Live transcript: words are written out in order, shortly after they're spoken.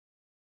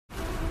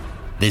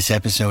This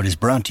episode is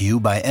brought to you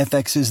by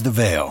FX's The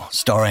Veil,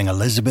 starring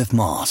Elizabeth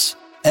Moss.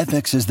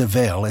 FX's The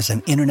Veil is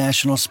an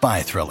international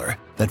spy thriller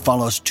that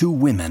follows two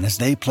women as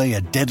they play a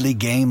deadly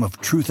game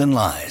of truth and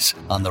lies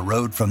on the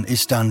road from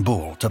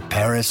Istanbul to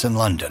Paris and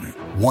London.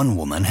 One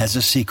woman has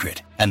a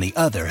secret, and the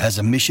other has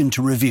a mission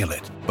to reveal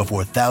it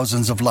before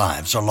thousands of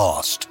lives are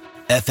lost.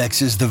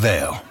 FX's The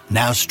Veil,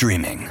 now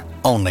streaming,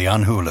 only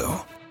on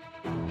Hulu.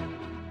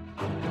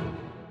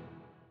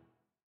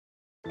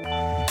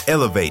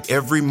 Elevate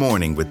every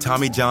morning with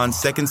Tommy John's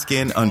Second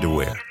Skin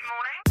underwear.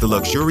 The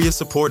luxurious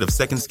support of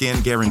Second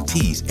Skin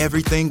guarantees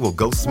everything will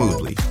go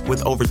smoothly.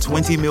 With over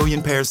 20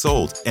 million pairs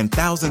sold and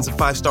thousands of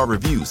 5-star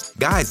reviews,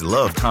 guys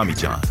love Tommy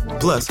John.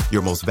 Plus,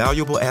 your most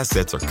valuable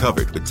assets are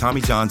covered with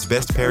Tommy John's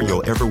best pair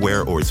you'll ever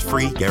wear or its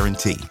free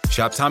guarantee.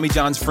 Shop Tommy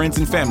John's Friends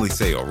and Family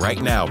Sale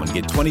right now and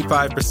get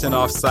 25%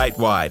 off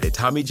site-wide at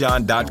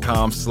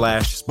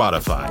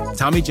TommyJohn.com/Spotify.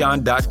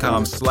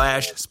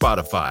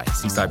 TommyJohn.com/Spotify.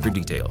 See site for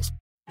details.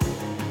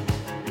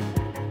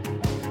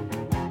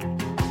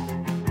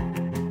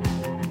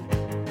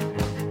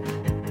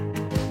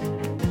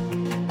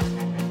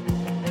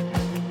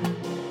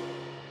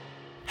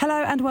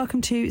 Hello and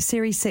welcome to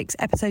Series 6,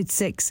 Episode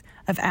 6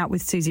 of Out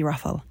with Susie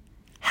Ruffle.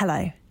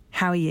 Hello,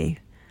 how are you?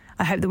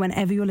 I hope that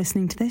whenever you're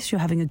listening to this, you're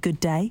having a good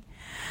day.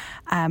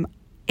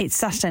 It's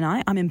Saturday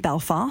night, I'm in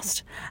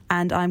Belfast,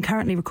 and I'm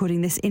currently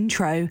recording this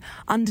intro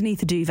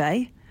underneath a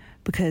duvet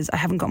because I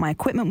haven't got my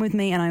equipment with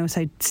me and I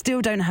also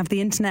still don't have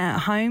the internet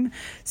at home,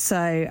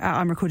 so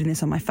I'm recording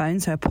this on my phone,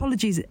 so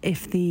apologies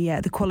if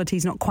the quality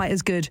is not quite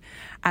as good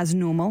as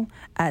normal.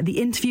 The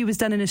interview was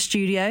done in a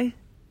studio.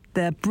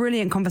 The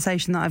brilliant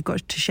conversation that I've got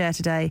to share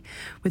today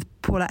with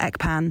Paula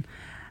Ekpan,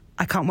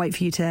 I can't wait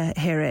for you to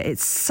hear it.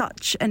 It's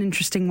such an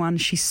interesting one.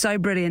 She's so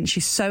brilliant.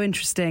 She's so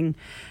interesting.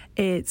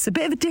 It's a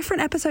bit of a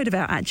different episode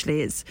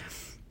actually. It's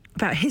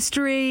about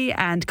history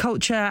and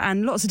culture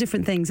and lots of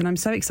different things, and I'm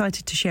so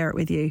excited to share it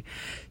with you.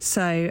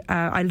 So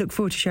I look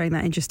forward to sharing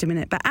that in just a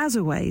minute. But as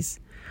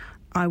always,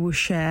 I will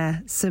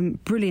share some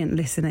brilliant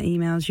listener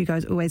emails. You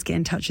guys always get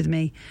in touch with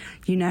me.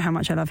 You know how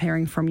much I love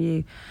hearing from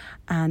you.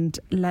 And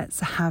let's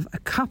have a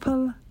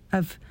couple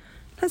of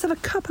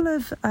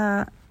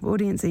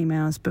audience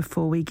emails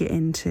before we get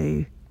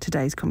into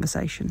today's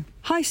conversation.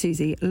 Hi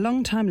Susie,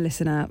 long-time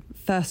listener,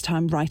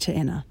 first-time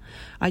writer-inner.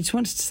 I just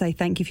wanted to say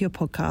thank you for your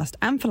podcast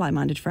and for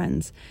like-minded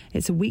friends.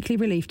 It's a weekly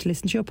relief to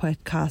listen to your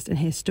podcast and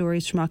hear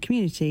stories from our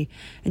community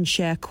and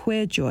share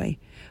queer joy,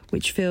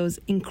 which feels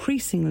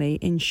increasingly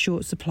in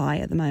short supply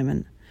at the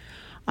moment.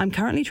 I'm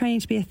currently training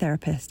to be a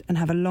therapist and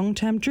have a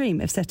long-term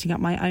dream of setting up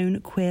my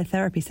own queer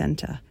therapy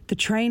centre. The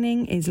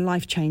training is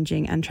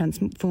life-changing and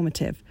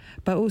transformative,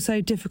 but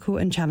also difficult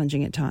and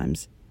challenging at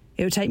times.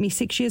 It would take me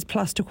 6 years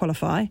plus to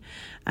qualify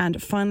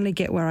and finally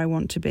get where I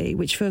want to be,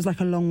 which feels like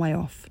a long way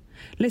off.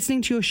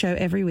 Listening to your show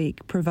every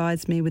week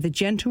provides me with a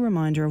gentle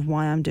reminder of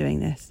why I'm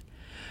doing this.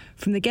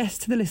 From the guests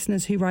to the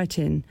listeners who write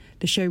in,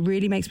 the show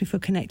really makes me feel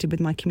connected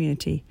with my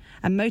community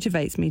and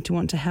motivates me to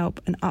want to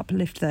help and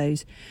uplift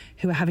those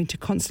who are having to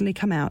constantly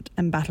come out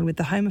and battle with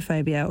the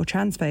homophobia or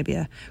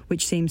transphobia,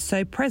 which seems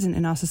so present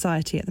in our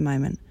society at the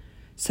moment.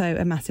 So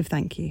a massive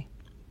thank you.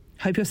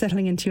 Hope you're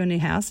settling into your new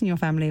house and your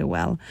family are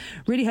well.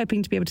 Really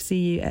hoping to be able to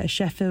see you at a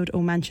Sheffield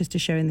or Manchester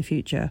show in the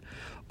future.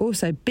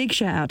 Also, big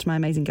shout out to my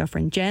amazing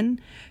girlfriend Jen,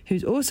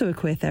 who's also a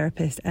queer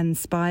therapist and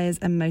inspires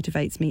and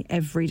motivates me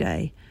every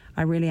day.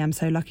 I really am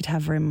so lucky to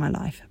have her in my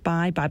life.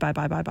 Bye, bye, bye,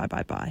 bye, bye, bye,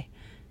 bye, bye.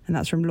 And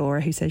that's from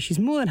Laura, who says she's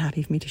more than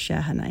happy for me to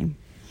share her name.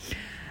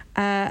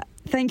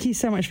 Thank you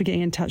so much for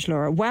getting in touch,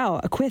 Laura. Wow,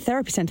 a queer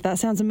therapy centre, that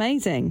sounds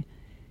amazing.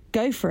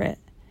 Go for it.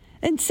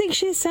 And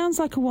 6 years sounds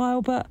like a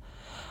while, but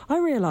I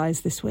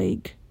realised this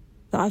week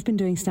that I've been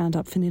doing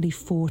stand-up for nearly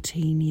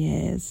 14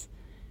 years.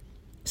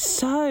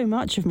 So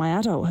much of my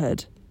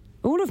adulthood.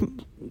 Almost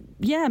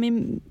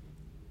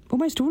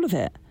all of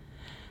it.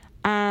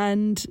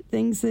 And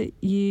things that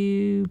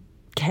you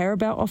care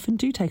about often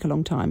do take a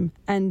long time.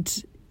 And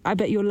I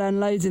bet you'll learn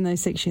loads in those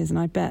 6 years, and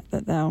I bet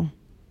that they'll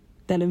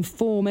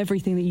inform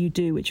everything that you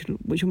do, which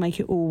will make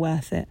it all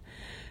worth it.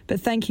 But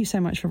thank you so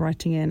much for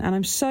writing in. And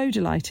I'm so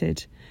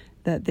delighted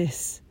that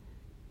this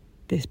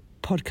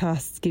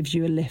podcast gives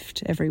you a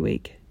lift every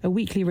week, a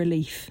weekly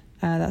relief.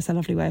 That's a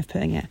lovely way of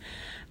putting it.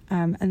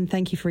 And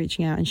thank you for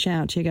reaching out, and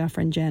shout out to your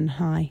girlfriend Jen.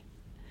 Hi.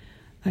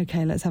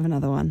 Okay, let's have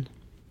another one.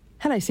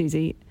 Hello,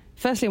 Susie.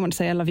 Firstly, I want to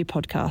say I love your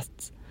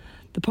podcasts.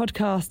 The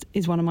podcast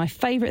is one of my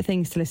favourite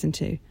things to listen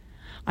to.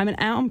 I'm an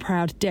out and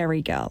proud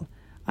dairy girl.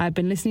 I've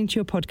been listening to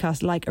your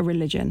podcast like a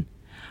religion.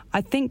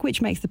 I think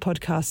which makes the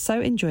podcast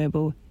so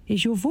enjoyable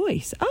is your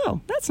voice.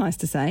 Oh, that's nice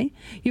to say.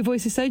 Your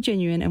voice is so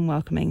genuine and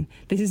welcoming.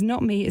 This is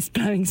not me, it's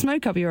blowing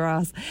smoke up your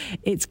ass.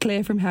 It's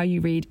clear from how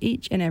you read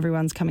each and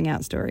everyone's coming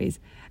out stories,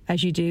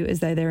 as you do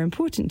as though they're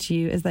important to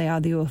you as they are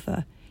the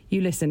author.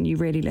 You listen, you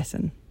really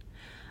listen.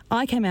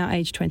 I came out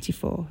age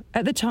 24.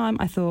 At the time,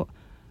 I thought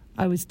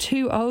I was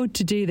too old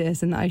to do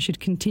this and that I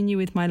should continue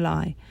with my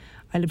lie.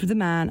 I lived with a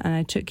man and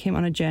I took him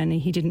on a journey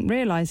he didn't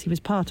realise he was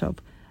part of,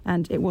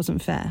 and it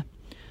wasn't fair.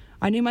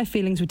 I knew my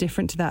feelings were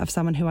different to that of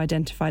someone who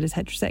identified as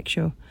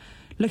heterosexual.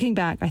 Looking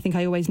back, I think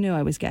I always knew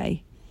I was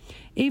gay.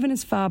 Even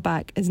as far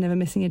back as never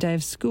missing a day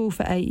of school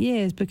for 8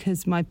 years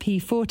because my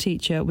P4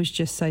 teacher was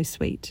just so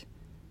sweet.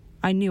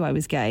 I knew I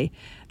was gay,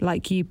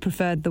 like you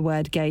preferred the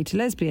word gay to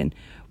lesbian,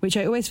 which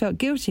I always felt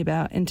guilty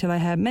about until I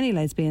heard many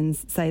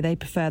lesbians say they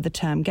prefer the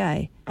term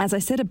gay. As I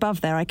said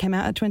above there, I came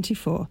out at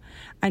 24,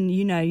 and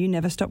you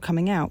never stop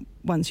coming out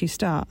once you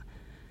start.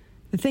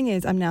 The thing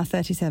is, I'm now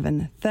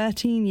 37.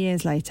 13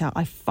 years later,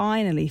 I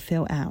finally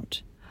feel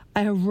out.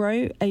 I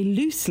wrote a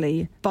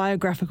loosely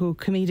biographical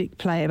comedic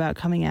play about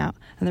coming out,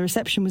 and the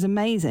reception was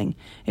amazing.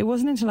 It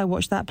wasn't until I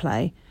watched that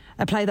play,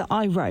 a play that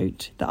I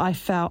wrote, that I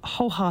felt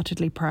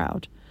wholeheartedly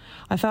proud.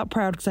 I felt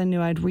proud because I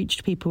knew I'd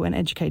reached people and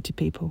educated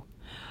people.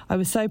 I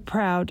was so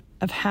proud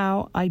of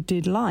how I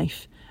did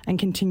life and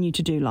continue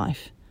to do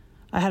life.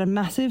 I had a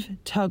massive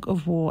tug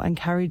of war and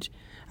carried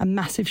a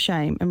massive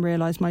shame and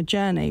realised my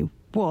journey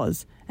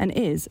was and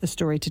is a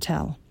story to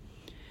tell.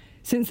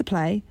 Since the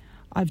play,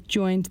 I've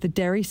joined the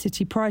Derry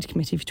City Pride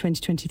Committee for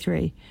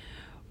 2023,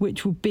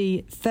 which will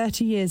be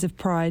 30 years of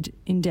pride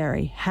in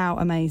Derry. How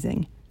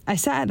amazing. I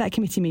sat at that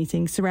committee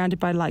meeting surrounded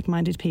by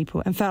like-minded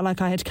people and felt like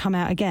I had come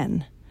out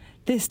again.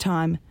 This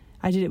time,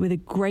 I did it with a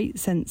great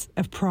sense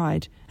of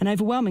pride, an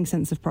overwhelming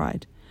sense of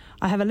pride.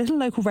 I have a little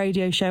local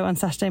radio show on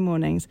Saturday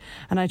mornings,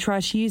 and I try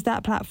to use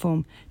that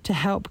platform to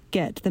help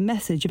get the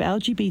message of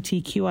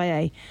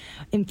LGBTQIA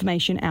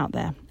information out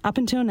there. Up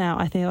until now,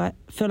 I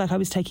feel like I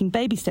was taking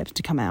baby steps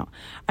to come out.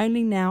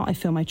 Only now I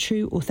feel my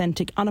true,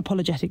 authentic,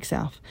 unapologetic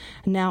self.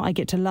 And now I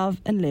get to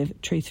love and live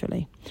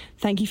truthfully.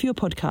 Thank you for your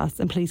podcasts,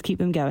 and please keep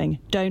them going.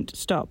 Don't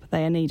stop.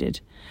 They are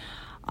needed.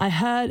 I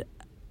heard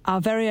our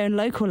very own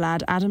local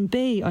lad, Adam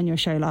B, on your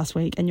show last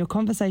week, and your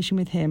conversation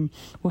with him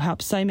will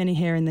help so many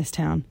here in this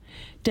town.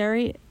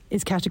 Derry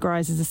is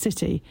categorised as a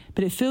city,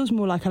 but it feels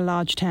more like a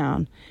large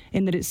town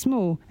in that it's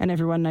small and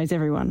everyone knows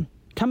everyone.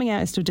 Coming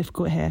out is still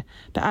difficult here,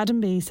 but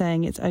Adam B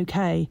saying it's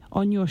okay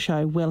on your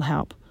show will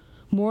help.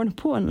 More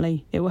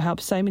importantly, it will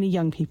help so many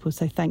young people,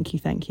 so thank you,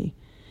 thank you.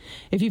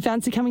 If you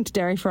fancy coming to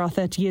Derry for our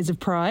 30 years of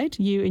pride,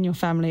 you and your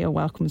family are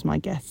welcome as my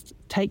guests.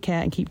 Take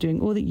care and keep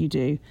doing all that you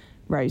do.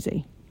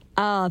 Rosie.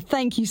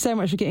 Thank you so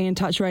much for getting in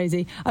touch,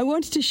 Rosie. I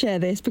wanted to share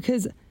this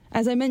because,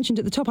 as I mentioned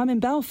at the top, I'm in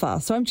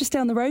Belfast, so I'm just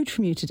down the road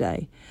from you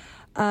today.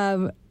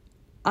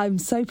 I'm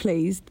so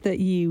pleased that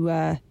you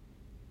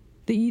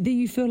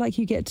feel like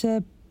you get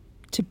to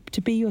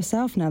be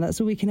yourself now. That's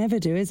all we can ever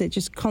do, is it?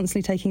 Just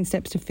constantly taking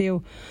steps to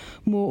feel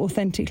more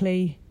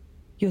authentically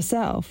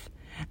yourself.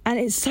 And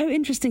it's so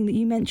interesting that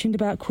you mentioned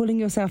about calling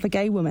yourself a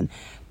gay woman.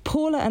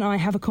 Paula and I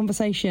have a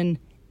conversation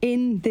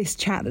in this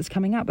chat that's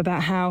coming up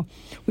about how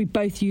we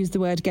both used the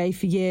word gay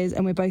for years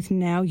and we're both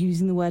now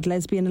using the word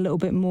lesbian a little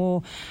bit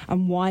more,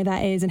 and why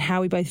that is and how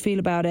we both feel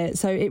about it.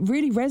 So it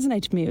really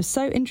resonated with me. It was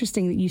so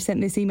interesting that you sent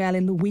this email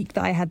in the week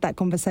that I had that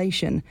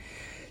conversation.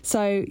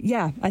 So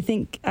yeah, I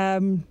think it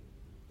was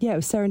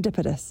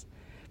serendipitous.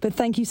 But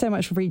thank you so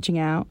much for reaching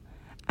out,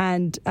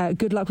 and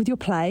good luck with your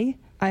play.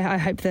 I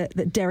hope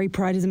that Derry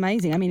Pride is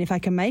amazing. I mean, if I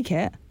can make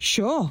it,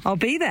 sure, I'll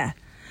be there.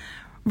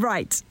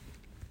 Right.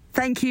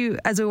 Thank you,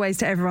 as always,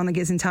 to everyone that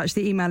gets in touch.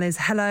 The email is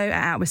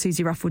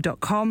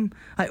hello@outwithsusieruffle.com.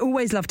 I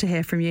always love to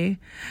hear from you.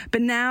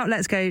 But now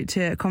let's go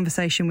to a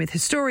conversation with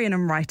historian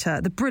and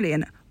writer, the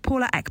brilliant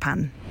Paula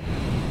Ekpan.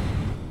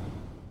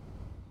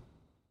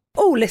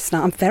 Oh,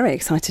 listener, I'm very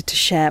excited to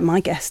share my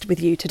guest with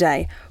you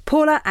today.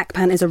 Paula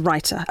Ekpan is a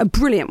writer, a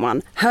brilliant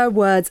one. Her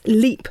words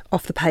leap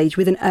off the page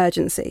with an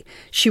urgency.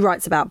 She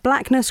writes about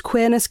blackness,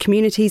 queerness,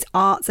 communities,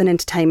 arts and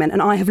entertainment,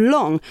 and I have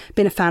long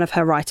been a fan of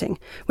her writing.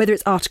 Whether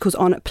it's articles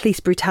on police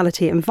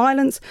brutality and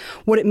violence,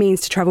 what it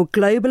means to travel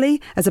globally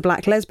as a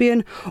black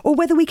lesbian, or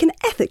whether we can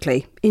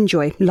ethically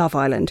enjoy Love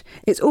Island.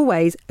 It's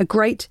always a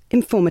great,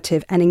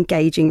 informative and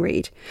engaging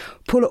read.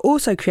 Paula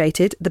also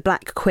created the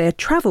Black Queer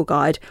Travel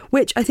Guide,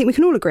 which I think we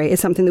can all agree is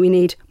something that we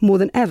need more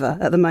than ever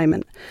at the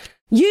moment.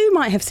 You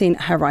might have seen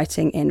her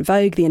writing in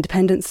Vogue, The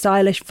Independent,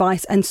 Stylish,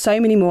 Vice and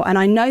so many more, and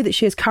I know that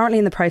she is currently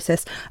in the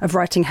process of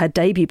writing her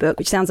debut book,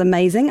 which sounds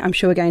amazing. I'm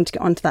sure we're going to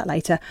get onto that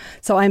later.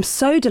 So I am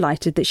so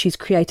delighted that she's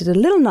created a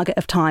little nugget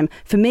of time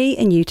for me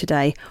and you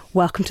today.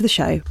 Welcome to the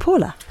show,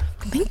 Paula.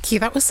 Thank you.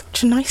 That was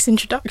such a nice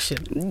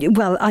introduction.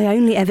 Well, I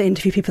only ever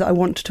interview people that I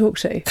want to talk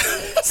to.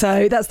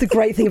 So that's the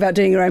great thing about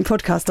doing your own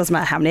podcast. Doesn't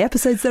matter how many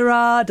episodes there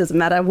are, doesn't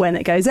matter when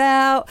it goes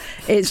out.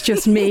 It's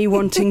just me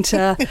wanting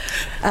to,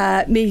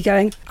 me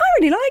going, I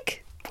really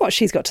like what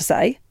she's got to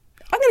say.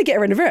 I'm going to get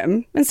her in a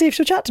room and see if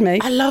she'll chat to me.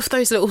 I love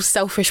those little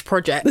selfish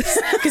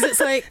projects because it's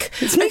like,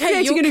 it's me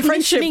creating a new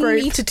friendship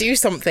group. Me to do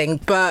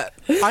something, but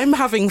I'm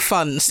having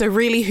fun. So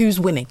really, who's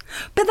winning?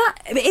 But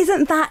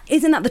isn't that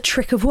the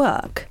trick of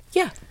work?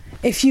 Yeah.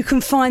 If you can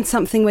find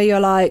something where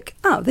you're like,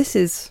 oh, this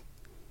is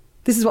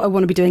what I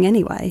want to be doing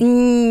anyway.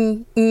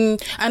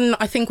 And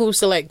I think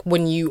also, like,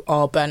 when you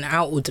are burnt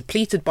out or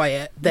depleted by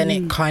it, then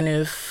it kind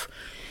of,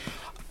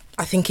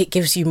 I think it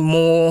gives you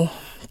more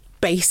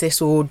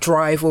basis or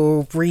drive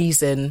or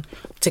reason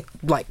to,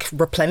 like,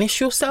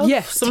 replenish yourself.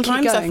 Yes,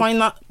 sometimes I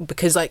find that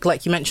because,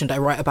 like you mentioned, I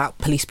write about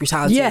police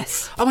brutality.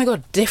 Yes. Oh my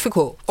God,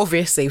 difficult,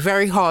 obviously,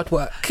 very hard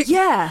work.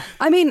 Yeah.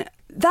 I mean,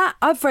 that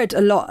I've read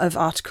a lot of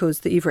articles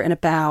that you've written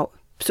about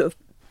sort of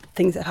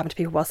things that have happened to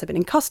people whilst they've been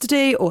in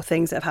custody or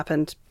things that have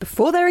happened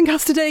before they're in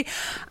custody.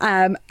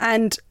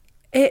 And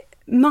it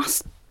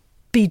must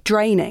be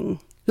draining,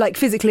 like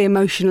physically,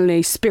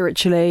 emotionally,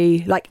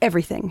 spiritually, like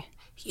everything.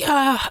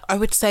 Yeah, I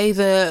would say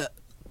that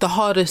the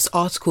hardest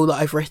article that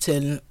I've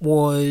written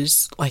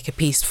was like a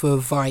piece for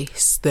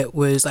Vice that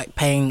was like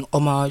paying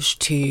homage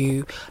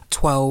to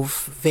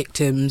 12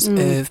 victims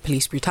of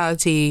police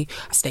brutality,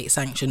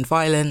 state-sanctioned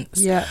violence.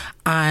 Yeah.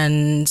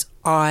 And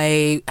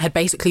I had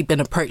basically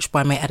been approached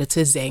by my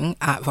editor, Zing,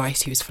 at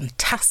Vice, who was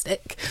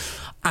fantastic.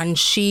 And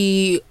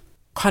she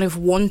kind of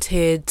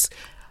wanted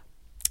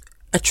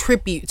a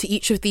tribute to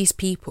each of these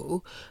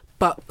people,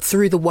 but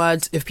through the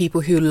words of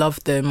people who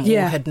loved them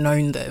or had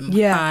known them.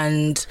 Yeah.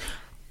 And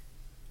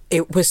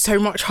it was so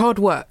much hard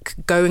work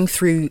going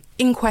through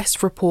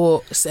inquest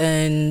reports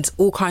and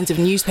all kinds of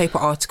newspaper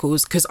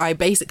articles, because I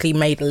basically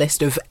made a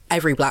list of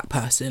every black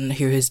person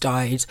who has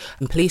died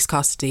in police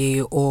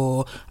custody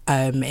or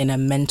in a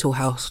mental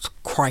health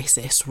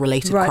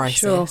related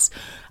crisis. Sure.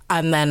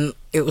 And then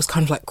it was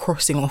kind of like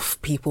crossing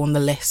off people on the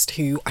list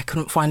who I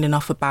couldn't find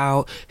enough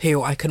about,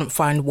 who I couldn't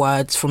find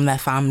words from their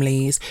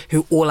families,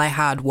 who all I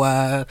had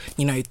were,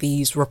 you know,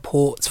 these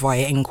reports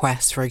via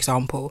inquest, for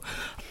example.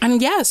 And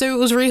yeah, so it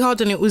was really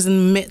hard, and it was in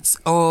the midst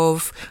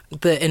of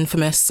the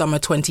infamous summer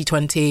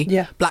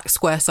 2020, Black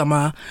Square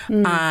summer.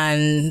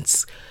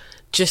 And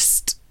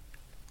just,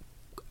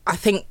 I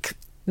think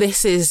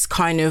this is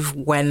kind of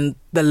when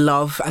the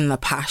love and the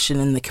passion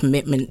and the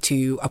commitment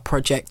to a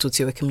project or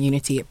to a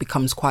community, it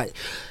becomes quite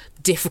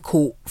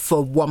difficult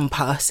for one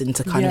person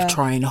to kind of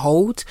try and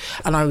hold.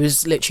 And I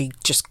was literally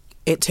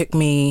it took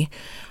me,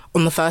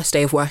 on the first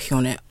day of working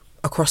on it,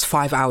 across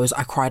 5 hours,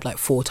 I cried like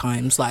 4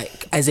 times,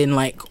 like as in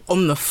like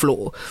on the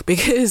floor,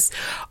 because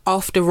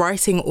after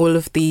writing all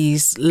of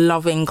these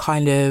loving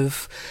kind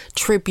of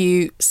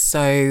tributes,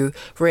 so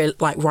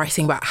like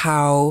writing about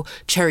how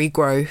Cherry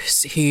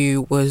Gross,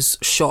 who was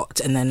shot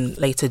and then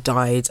later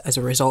died as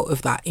a result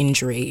of that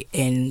injury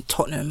in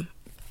Tottenham.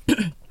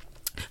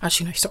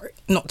 Actually, no, sorry,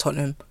 not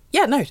Tottenham.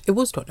 Yeah, no, it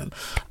was Tottenham.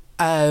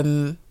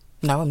 No,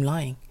 I'm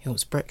lying. It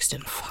was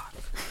Brixton. Fuck.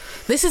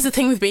 This is the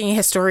thing with being a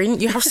historian.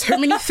 You have so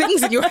many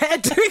things in your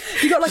head.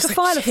 You got like a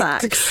file of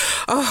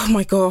facts. Oh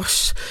my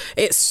gosh.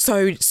 It's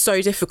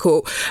so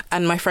difficult.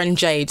 And my friend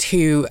Jade,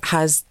 who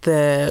has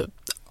the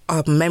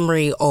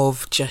memory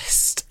of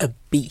just a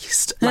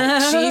beast.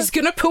 Like, she's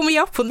going to pull me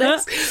up on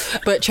this.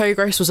 But Cherry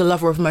Gross was a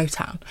lover of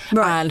Motown.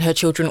 Right. And her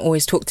children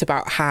always talked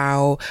about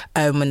how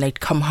when they'd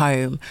come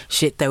home,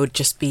 there would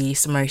just be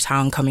some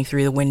Motown coming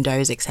through the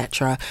windows,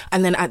 etc.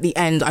 And then at the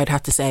end, I'd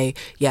have to say,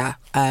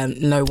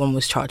 no one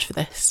was charged for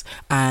this.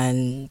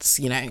 And,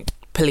 you know,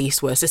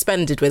 police were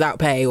suspended without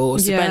pay or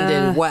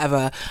suspended,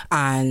 whatever,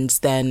 and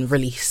then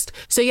released.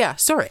 So, yeah,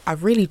 sorry, I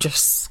really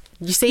just...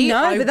 You see?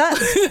 No, but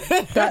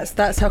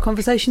that's how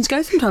conversations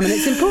go sometimes, and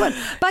it's important.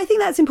 But I think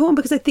that's important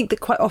because I think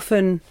that quite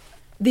often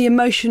the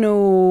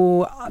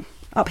emotional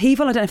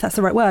upheaval, I don't know if that's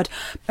the right word,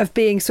 of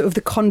being sort of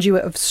the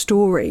conduit of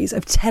stories,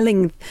 of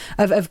telling,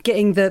 of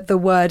getting the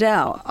word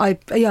out. I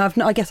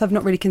guess I've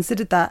not really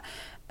considered that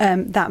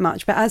that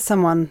much. But as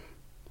someone,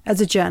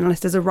 as a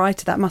journalist, as a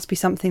writer, that must be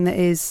something that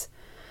is,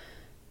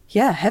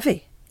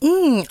 heavy.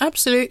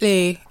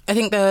 Absolutely. I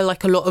think there are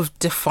like a lot of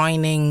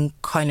defining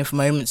kind of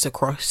moments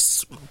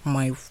across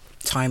my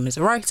time as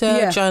a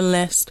writer,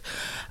 journalist.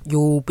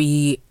 You'll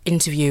be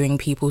interviewing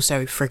people.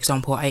 So, for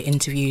example, I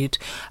interviewed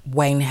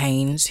Wayne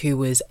Haynes, who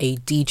was a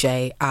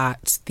DJ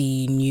at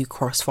the New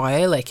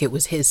Crossfire. Like, it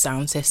was his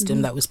sound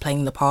system that was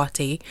playing the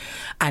party.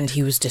 And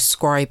he was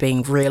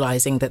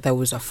realising that there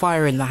was a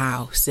fire in the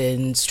house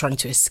and trying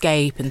to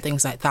escape and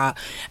things like that.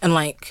 And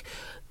like,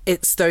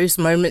 it's those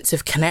moments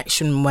of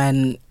connection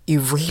when you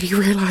really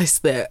realise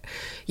that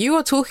you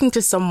are talking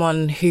to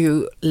someone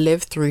who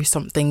lived through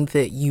something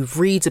that you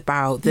read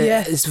about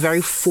that is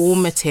very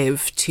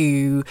formative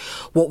to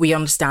what we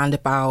understand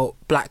about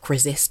Black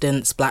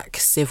resistance, Black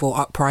civil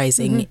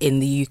uprising in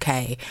the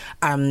UK.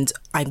 And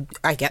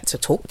I get to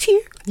talk to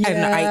you.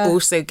 And I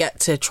also get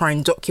to try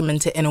and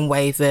document it in a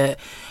way that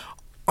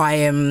I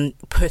am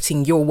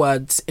putting your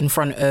words in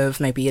front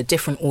of maybe a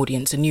different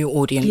audience, a new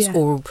audience,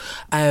 or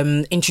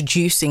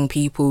introducing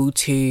people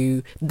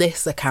to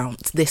this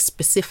account, this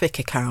specific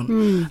account.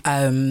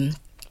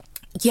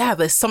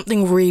 There's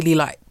something really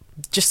like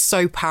just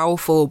so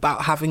powerful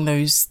about having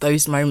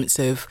those moments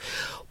of,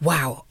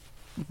 wow,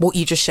 what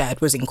you just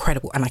shared was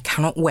incredible, and I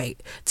cannot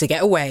wait to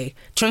get away,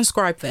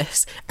 transcribe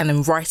this, and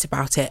then write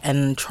about it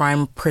and try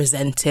and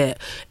present it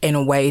in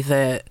a way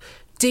that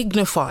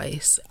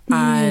dignifies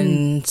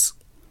and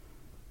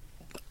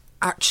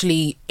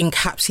actually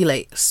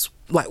encapsulates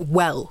like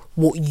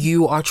what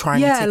you are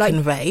trying to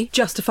convey,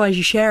 justifies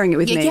you sharing it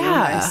with me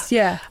almost.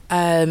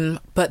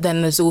 But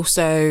then there's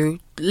also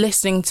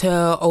listening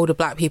to older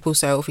Black people.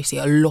 So obviously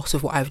a lot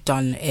of what I've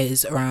done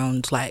is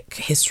around like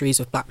histories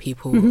of Black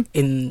people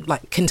in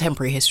like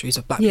contemporary histories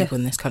of Black people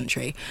in this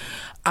country,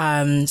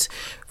 and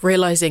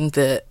realizing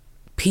that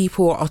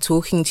people are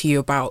talking to you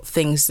about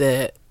things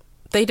that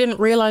they didn't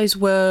realise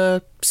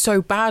were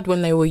so bad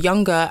when they were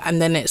younger,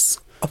 and then it's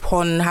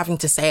upon having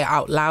to say it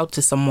out loud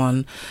to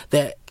someone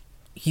that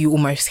you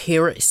almost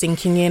hear it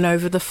sinking in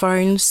over the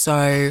phone.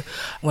 So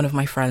one of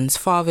my friend's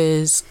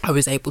fathers, I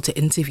was able to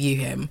interview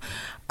him,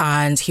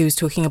 and he was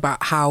talking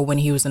about how when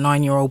he was a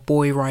 9-year-old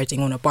boy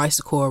riding on a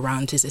bicycle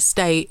around his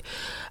estate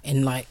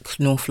in like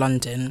North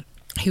London,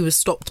 he was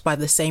stopped by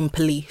the same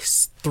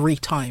police 3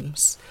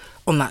 times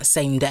on that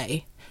same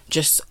day.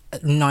 Just a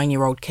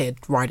 9-year-old kid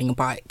riding a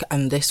bike.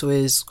 And this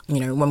was, you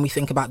know, when we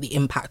think about the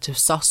impact of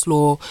sus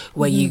law,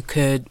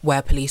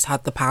 where police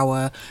had the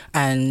power,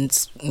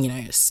 and, you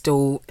know,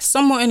 still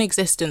somewhat in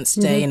existence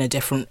today in a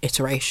different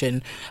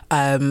iteration,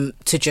 to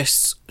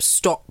just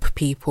stop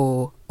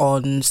people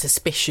on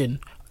suspicion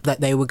that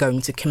they were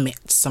going to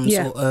commit some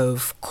sort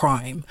of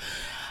crime.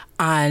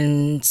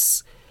 And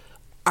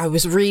I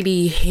was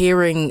really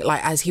hearing,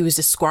 like, as he was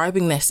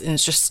describing this, and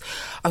it's just,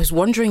 I was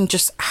wondering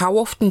just how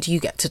often do you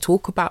get to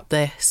talk about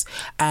this?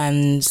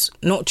 And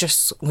not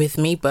just with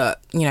me, but,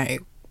 you know,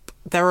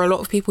 there are a lot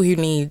of people who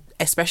need,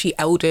 especially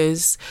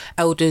elders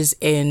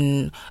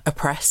in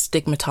oppressed,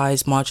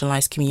 stigmatized,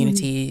 marginalized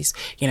communities,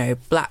 you know,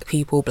 black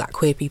people, black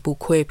queer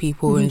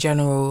people in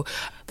general.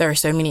 There are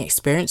so many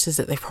experiences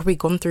that they've probably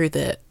gone through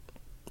that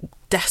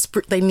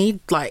they need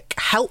like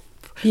help.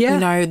 Yeah. You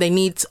know, they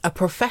need a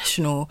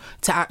professional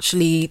to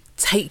actually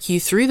take you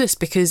through this,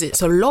 because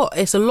it's a lot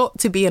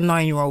to be a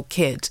 9-year-old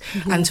kid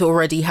and to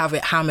already have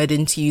it hammered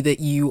into you that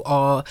you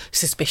are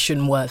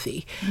suspicion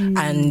worthy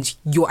and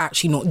you're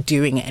actually not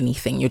doing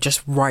anything. You're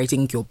just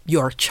riding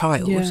you're a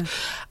child. Yeah.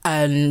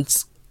 And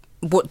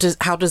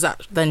how does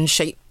that then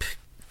shape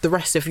the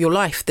rest of your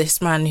life?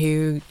 This man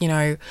who, you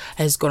know,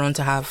 has gone on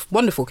to have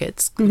wonderful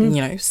kids, you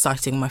know,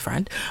 citing my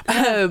friend.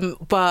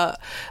 But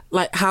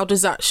like, how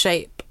does that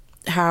shape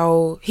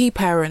how he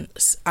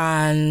parents,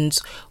 and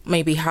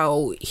maybe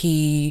how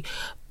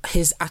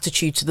his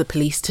attitude to the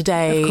police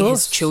today,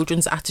 his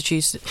children's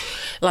attitudes,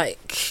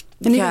 like,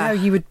 and even how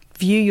you would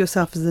view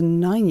yourself as a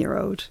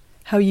 9-year-old,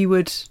 how you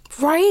would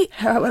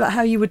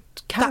how you would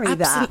carry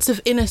that absence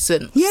of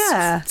innocence,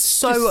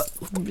 so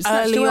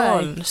early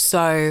on.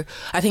 So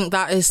I think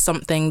that is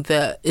something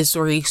that is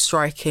really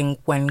striking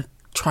when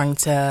trying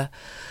to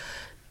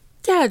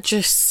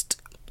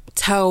just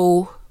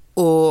tell,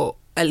 or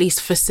at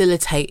least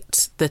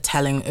facilitate the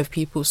telling of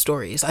people's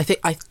stories. I think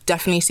I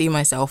definitely see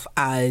myself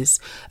as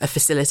a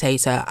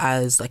facilitator,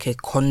 as like a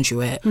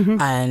conduit,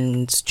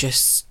 and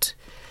just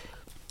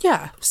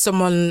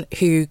someone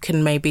who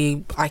can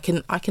maybe I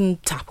can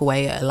tap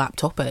away at a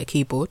laptop, at a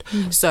keyboard.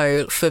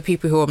 So for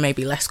people who are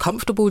maybe less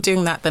comfortable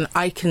doing that, then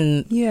I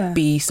can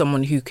be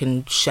someone who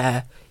can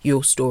share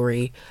your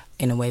story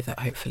in a way that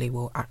hopefully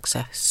will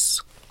access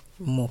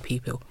more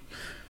people.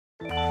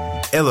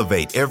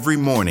 Elevate every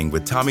morning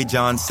with Tommy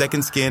John's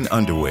Second Skin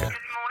underwear.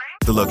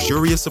 The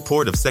luxurious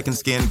support of Second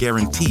Skin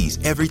guarantees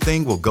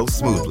everything will go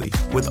smoothly.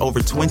 With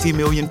over 20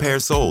 million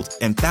pairs sold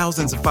and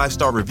thousands of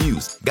 5-star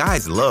reviews,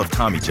 guys love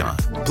Tommy John.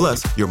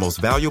 Plus, your most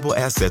valuable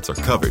assets are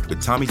covered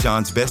with Tommy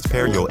John's best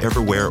pair you'll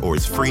ever wear or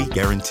its free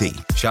guarantee.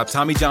 Shop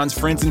Tommy John's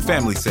Friends and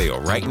Family Sale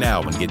right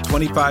now and get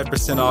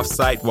 25% off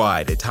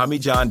site-wide at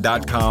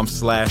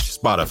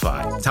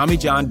TommyJohn.com/Spotify.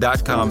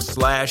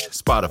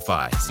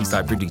 TommyJohn.com/Spotify. See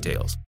site for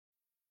details.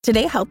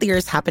 Today, Healthier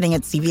is happening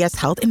at CVS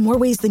Health in more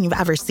ways than you've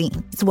ever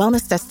seen. It's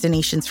wellness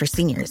destinations for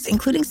seniors,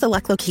 including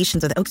select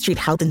locations with Oak Street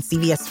Health and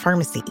CVS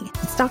Pharmacy.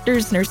 It's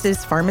doctors,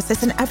 nurses,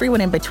 pharmacists, and everyone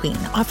in between,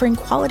 offering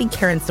quality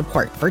care and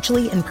support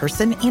virtually, in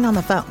person, and on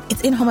the phone.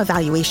 It's in-home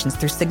evaluations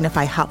through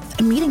Signify Health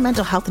and meeting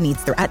mental health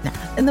needs through Aetna.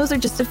 And those are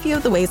just a few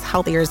of the ways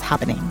Healthier is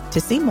happening. To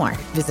see more,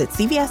 visit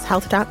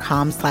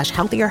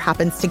cvshealth.com/healthier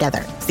happens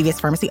together. CVS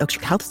Pharmacy, Oak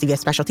Street Health,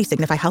 CVS Specialty,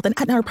 Signify Health, and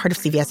Aetna are part of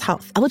CVS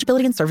Health.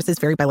 Eligibility and services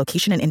vary by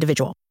location and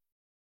individual.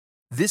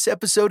 This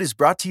episode is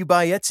brought to you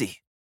by Etsy.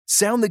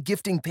 Sound the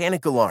gifting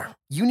panic alarm.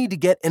 You need to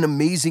get an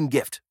amazing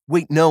gift.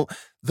 Wait, no,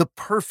 the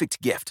perfect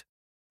gift.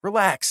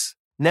 Relax.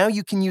 Now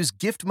you can use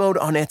gift mode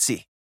on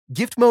Etsy.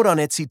 Gift mode on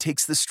Etsy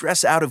takes the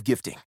stress out of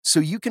gifting,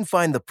 so you can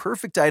find the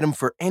perfect item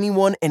for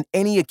anyone and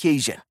any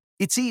occasion.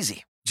 It's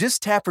easy.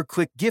 Just tap or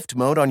click gift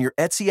mode on your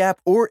Etsy app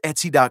or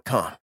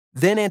Etsy.com.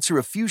 Then answer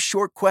a few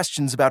short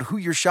questions about who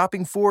you're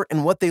shopping for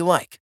and what they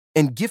like.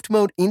 And gift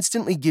mode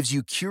instantly gives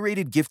you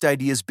curated gift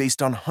ideas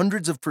based on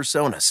hundreds of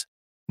personas.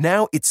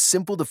 Now it's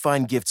simple to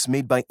find gifts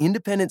made by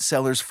independent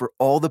sellers for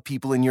all the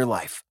people in your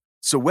life.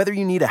 So whether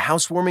you need a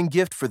housewarming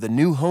gift for the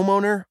new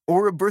homeowner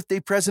or a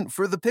birthday present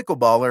for the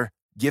pickleballer,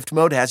 gift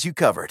mode has you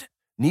covered.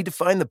 Need to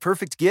find the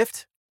perfect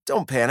gift?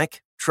 Don't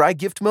panic. Try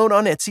gift mode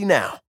on Etsy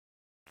now.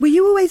 Were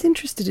you always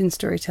interested in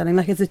storytelling,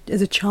 like as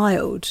a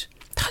child?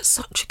 That's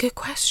such a good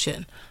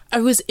question. I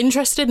was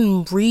interested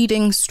in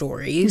reading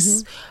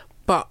stories,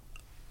 but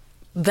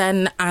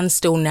then and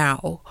still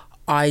now,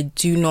 I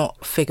do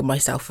not figure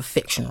myself a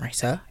fiction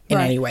writer in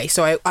any way.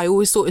 So I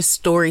always thought of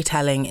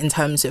storytelling in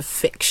terms of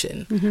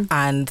fiction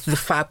and the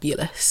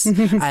fabulous.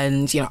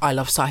 And, you know, I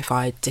love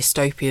sci-fi.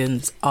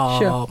 Dystopians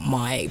are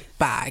my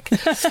bag.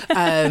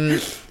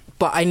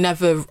 But I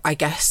never, I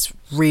guess,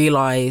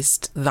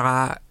 realised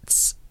that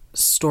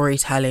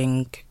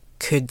storytelling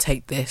could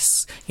take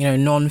this, you know,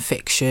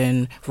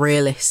 non-fiction,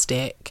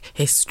 realistic,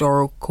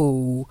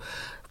 historical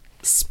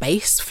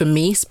space for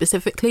me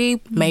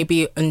specifically,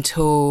 maybe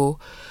until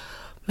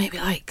maybe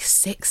like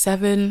 6,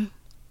 7,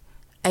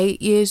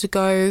 8 years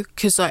ago,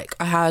 because like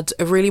I had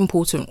a really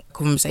important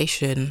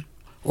conversation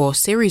or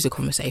series of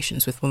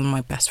conversations with one of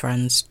my best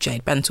friends,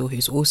 Jade Bentel,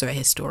 who's also a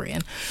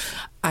historian.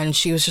 And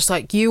she was just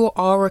like, you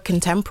are a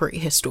contemporary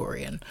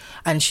historian.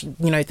 And she,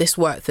 you know, this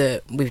work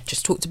that we've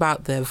just talked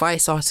about, the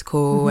Vice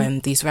article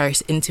and these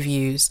various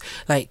interviews,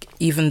 like,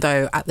 even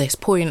though at this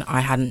point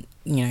I hadn't,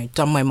 you know,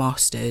 done my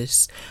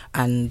master's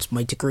and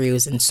my degree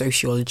was in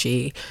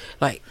sociology,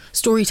 like,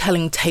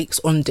 storytelling takes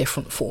on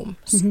different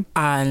forms.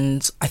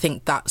 And I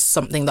think that's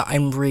something that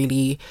I'm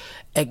really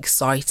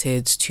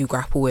excited to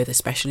grapple with,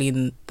 especially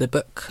in the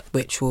book,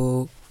 which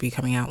will be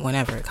coming out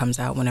whenever it comes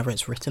out, whenever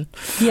it's written.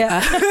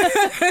 Yeah.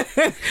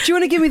 Do you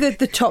want to give me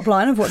the top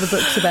line of what the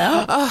book's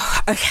about? Oh,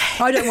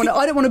 okay. I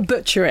don't want to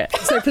butcher it,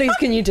 so please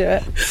can you do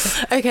it?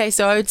 Okay,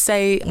 so I would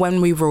say When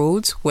We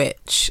Ruled,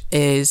 which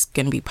is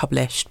going to be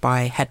published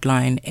by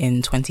Headline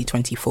in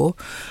 2024,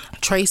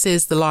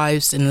 traces the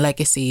lives and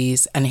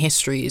legacies and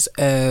histories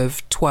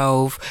of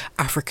 12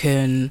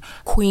 African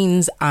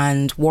queens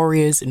and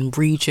warriors and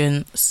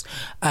regents.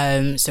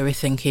 So we're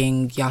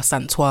thinking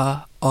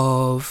Yasantua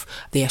of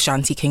the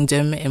Ashanti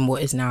Kingdom in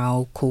what is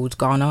now called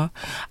Ghana,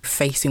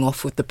 facing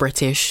off with the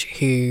British,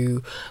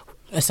 who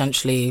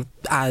essentially,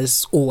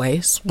 as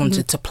always,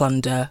 wanted to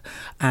plunder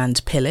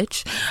and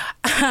pillage.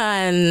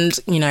 And,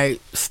 you know,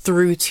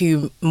 through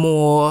to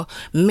more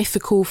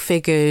mythical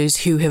figures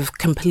who have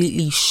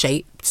completely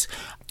shaped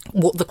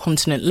what the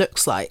continent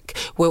looks like.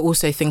 We're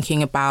also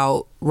thinking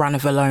about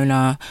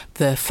Ranavalona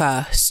the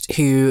First,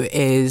 who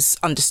is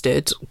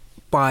understood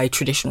by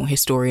traditional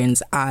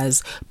historians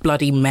as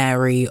Bloody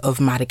Mary of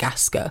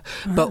Madagascar,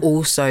 but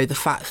also the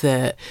fact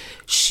that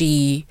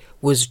she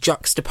was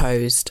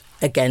juxtaposed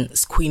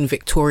against Queen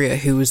Victoria,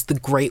 who was the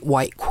Great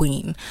White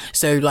Queen.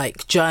 So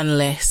like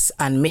journalists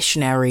and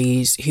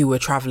missionaries who were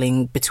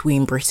travelling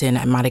between Britain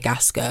and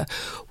Madagascar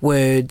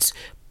would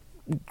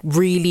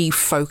really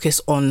focus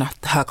on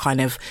her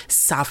kind of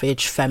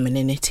savage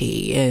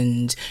femininity,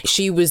 and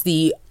she was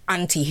the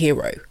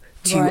anti-hero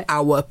to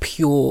our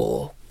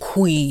pure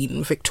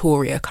Queen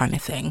Victoria kind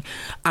of thing.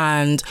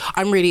 And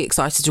I'm really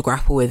excited to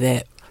grapple with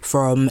it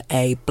from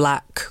a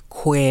black,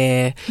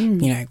 queer,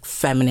 you know,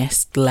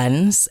 feminist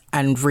lens,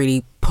 and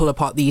really pull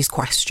apart these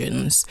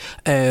questions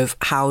of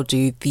how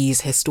do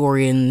these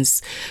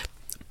historians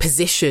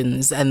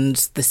positions and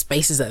the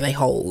spaces that they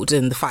hold,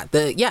 and the fact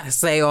that, yes,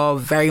 they are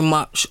very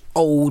much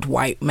old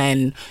white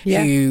men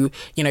who,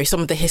 you know, some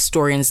of the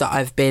historians that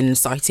I've been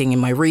citing in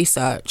my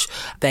research,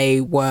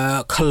 they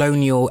were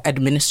colonial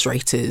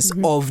administrators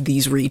of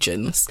these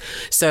regions.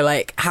 So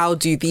like, how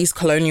do these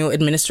colonial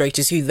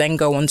administrators, who then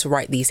go on to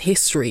write these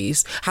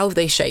histories, how have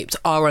they shaped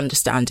our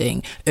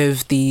understanding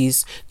of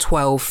these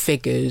 12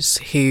 figures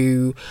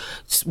who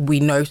we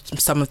know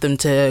some of them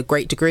to a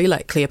great degree,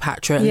 like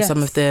Cleopatra, and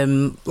some of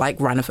them like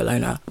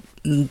Ranavalona,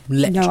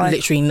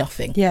 literally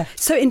nothing. Yeah.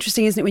 So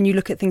interesting, isn't it, when you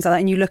look at things like that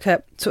and you look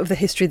at sort of the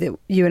history that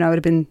you and I would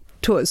have been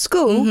taught at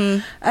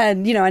school.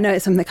 And, you know, I know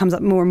it's something that comes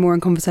up more and more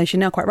in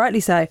conversation now, quite rightly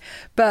so,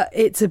 but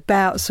it's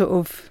about sort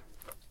of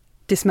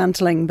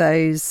dismantling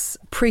those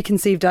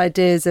preconceived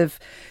ideas of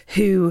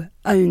who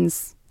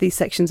owns these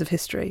sections of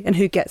history and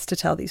who gets to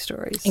tell these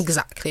stories.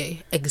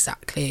 Exactly.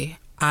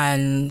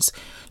 And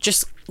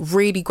just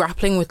really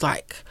grappling with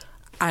like,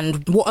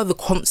 and what are the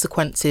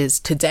consequences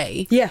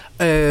today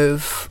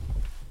of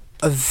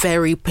a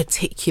very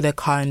particular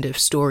kind of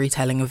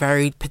storytelling, a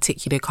very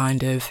particular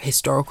kind of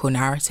historical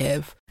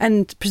narrative.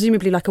 And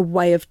presumably like a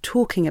way of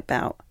talking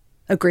about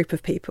a group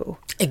of people.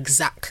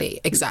 Exactly.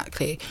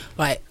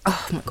 Like,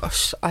 oh my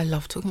gosh, I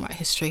love talking about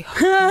history.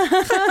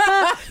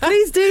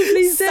 Please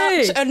do.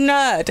 Such a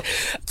nerd.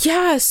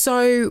 Yeah,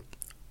 so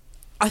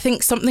I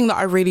think something that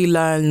I really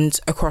learned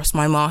across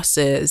my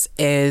masters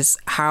is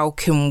how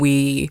can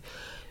we,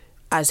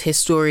 as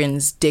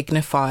historians,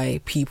 dignify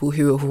people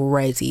who have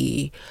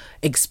already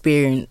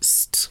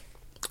experienced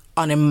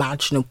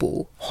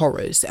unimaginable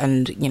horrors,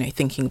 and, you know,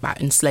 thinking about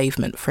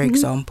enslavement, for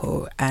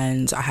example.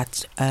 And I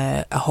had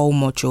a whole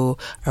module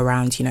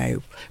around, you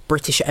know,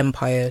 British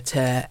Empire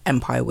to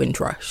Empire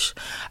Windrush,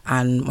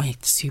 and my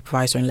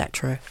supervisor and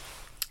lecturer,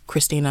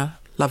 Christina,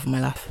 love of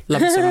my life,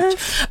 love her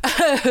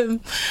so much.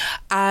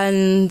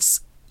 And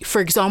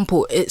for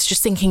example, it's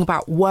just thinking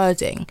about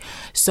wording.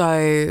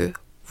 So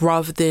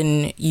rather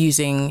than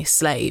using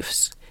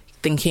slaves,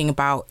 thinking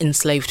about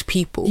enslaved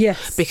people.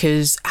 Yes.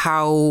 Because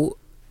how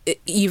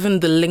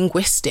even the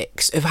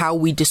linguistics of how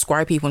we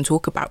describe people and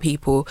talk about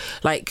people,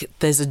 like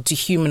there's a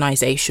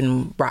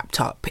dehumanization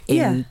wrapped up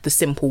in the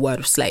simple word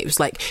of slaves.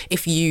 Like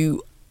if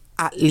you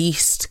at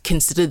least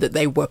consider that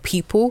they were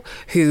people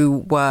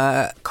who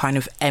were kind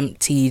of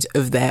emptied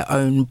of their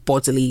own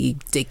bodily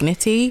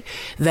dignity,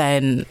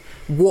 then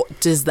what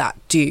does that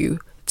do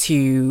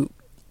to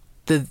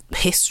the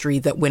history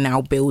that we're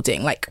now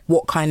building? Like,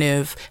 what kind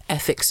of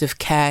ethics of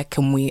care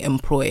can we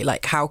employ?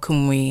 Like, how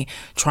can we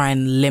try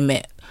and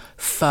limit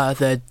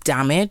further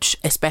damage,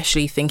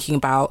 especially thinking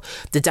about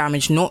the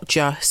damage and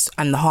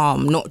the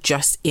harm not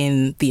just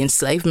in the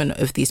enslavement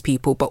of these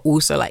people, but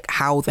also like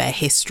how their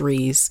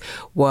histories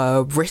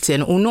were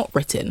written or not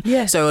written.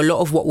 Yeah. So a lot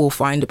of what we'll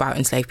find about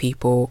enslaved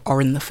people are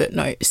in the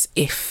footnotes,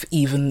 if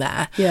even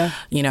there. Yeah.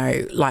 You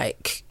know,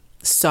 like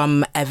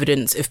some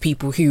evidence of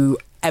people who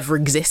ever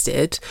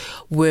existed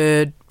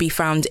would be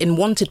found in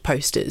wanted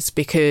posters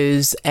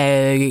because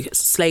a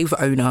slave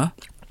owner,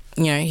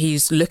 you know,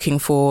 he's looking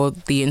for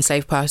the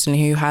enslaved person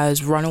who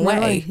has run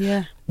away.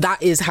 Yeah.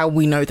 That is how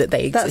we know that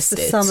they existed.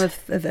 That's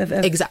the sum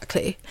of...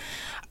 Exactly.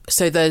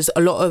 So there's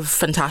a lot of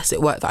fantastic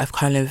work that I've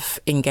kind of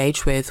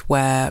engaged with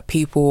where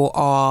people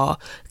are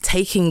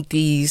taking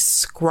these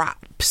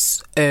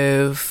scraps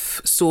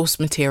of source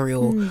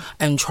material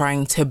and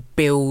trying to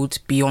build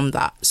beyond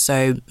that.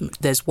 So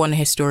there's one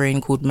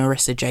historian called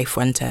Marissa J.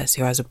 Fuentes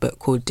who has a book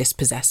called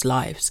Dispossessed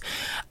Lives,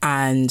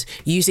 and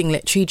using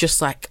literally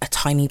just like a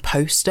tiny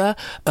poster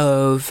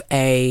of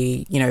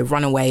a, you know,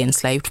 runaway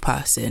enslaved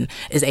person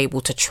is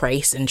able to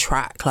trace and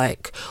track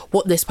like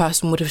what this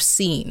person would have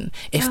seen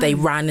if they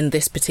ran in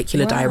this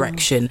particular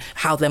direction,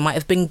 how there might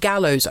have been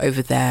gallows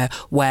over there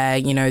where,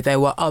 you know, there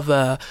were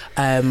other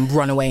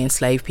runaway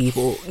enslaved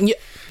people,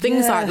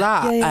 things like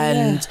that.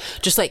 And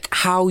just like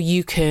how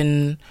you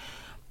can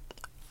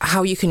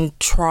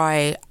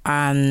try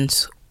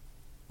and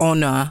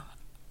honor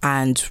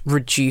and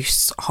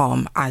reduce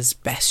harm as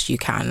best you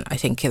can. I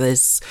think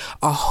there's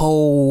a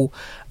whole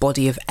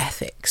body of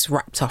ethics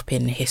wrapped up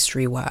in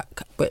history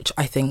work, which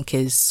I think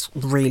is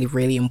really,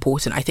 really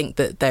important. I think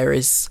that there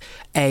is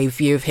a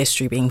view of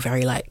history being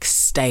very like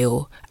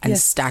stale and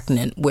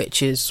stagnant,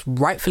 which is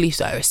rightfully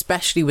so,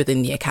 especially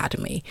within the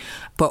academy.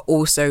 But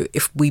also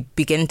if we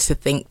begin to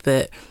think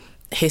that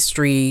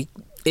history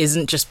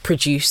isn't just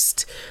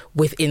produced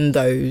within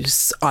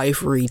those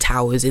ivory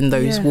towers, in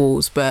those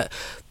walls, but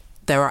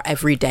there are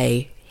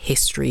everyday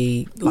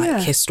history,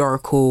 like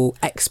historical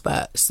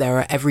experts. There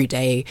are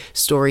everyday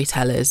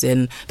storytellers.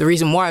 And the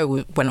reason why I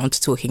went on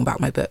to talking about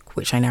my book,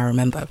 which I now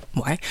remember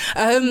why,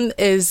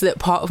 is that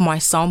part of my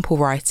sample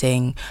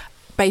writing,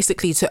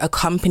 basically to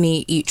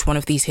accompany each one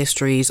of these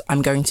histories,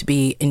 I'm going to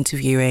be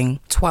interviewing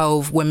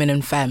 12 women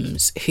and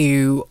femmes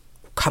who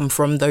come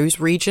from those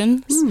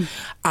regions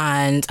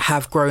and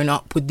have grown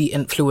up with the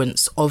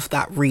influence of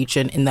that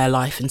region in their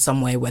life in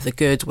some way, whether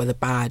good, whether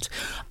bad.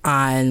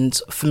 And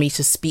for me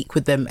to speak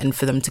with them and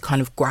for them to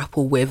kind of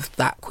grapple with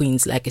that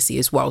Queen's legacy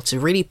as well, to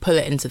really pull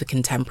it into the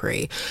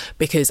contemporary.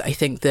 Because I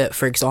think that,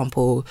 for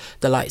example,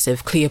 the likes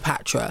of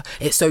Cleopatra,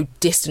 it's so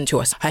distant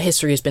to us. Her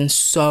history has been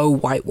so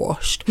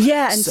whitewashed.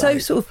 Yeah, and so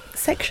sort of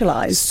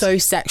sexualised. So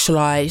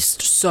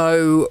sexualised,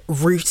 so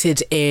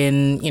rooted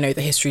in, you know,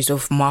 the histories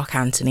of Mark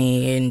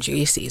Antony and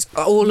Julius Caesar.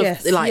 All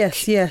of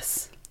like...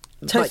 Yes.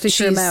 Totally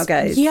through a male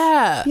gaze.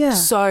 Yeah.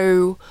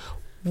 So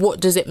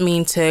what does it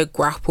mean to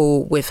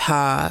grapple with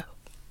her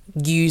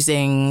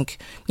using,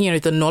 you know,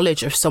 the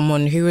knowledge of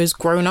someone who has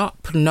grown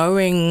up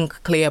knowing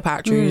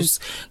Cleopatra, who's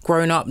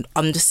grown up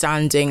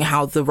understanding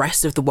how the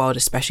rest of the world,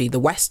 especially the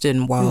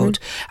Western world,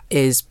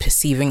 is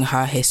perceiving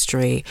her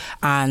history.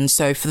 And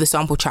so for the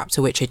sample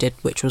chapter which I did,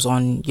 which was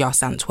on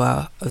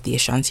Yar'Santwa of the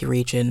Ashanti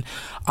region,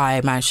 I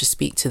managed to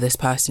speak to this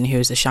person who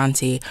is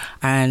Ashanti,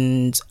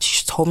 and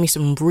she told me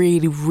some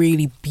really,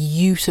 really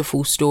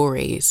beautiful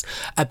stories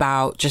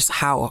about just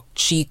how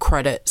she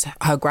credits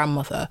her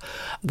grandmother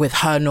with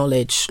her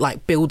knowledge,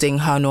 like building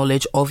her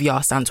knowledge of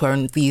Yar'Santwa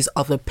and these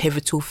other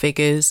pivotal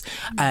figures.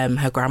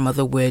 Her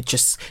grandmother would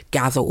just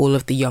gather all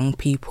of the young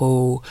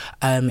people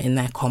in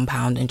their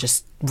compound and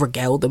just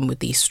regale them with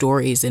these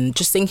stories, and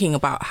just thinking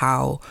about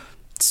how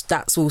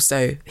that's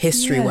also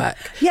history work.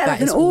 Yeah,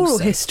 like an oral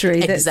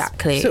history.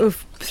 Exactly. Sort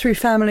of through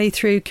family,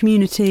 through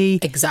community.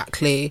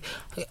 Exactly.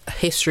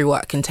 History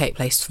work can take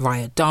place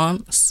via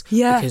dance.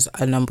 Yeah. Because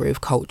a number of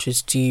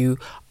cultures do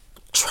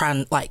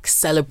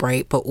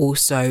celebrate, but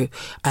also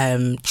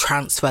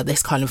transfer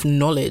this kind of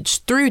knowledge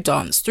through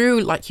dance,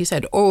 through, like you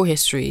said, oral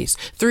histories,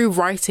 through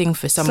writing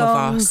for some of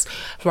us,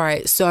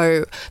 right?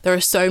 So there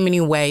are so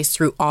many ways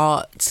through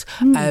art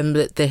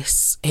that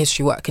this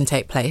history work can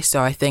take place.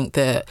 So I think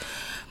that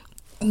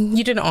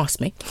you didn't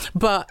ask me,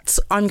 but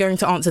I'm going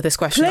to answer this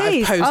question.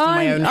 Please, I've posed in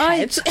my own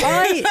head.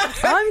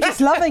 I'm just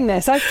loving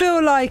this. I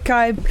feel like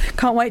I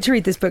can't wait to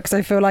read this book because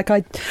I feel like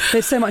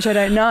there's so much I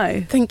don't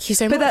know. Thank you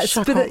so much.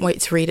 I can't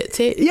wait to read it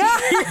too. Yeah.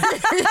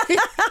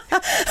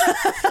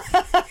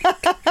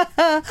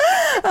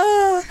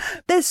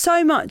 There's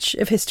so much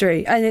of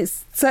history, and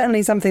it's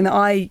certainly something that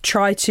I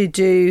try to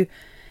do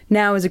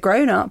now as a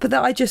grown-up, but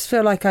that I just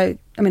feel like I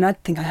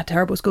think I had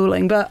terrible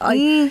schooling, but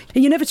you're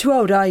never too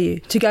old, are you,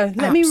 to go,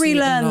 let me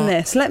relearn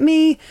this, let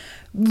me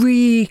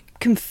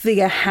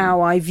reconfigure how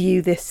I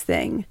view this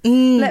thing,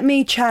 let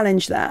me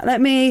challenge that,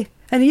 and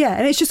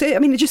it's just,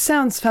 it just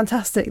sounds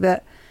fantastic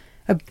that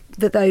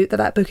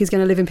that book is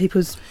going to live in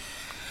people's,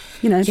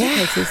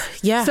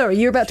 bookcases. Yeah. Sorry,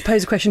 you're about to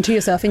pose a question to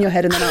yourself in your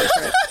head and then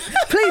answer it.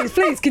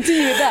 Please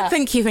continue with that.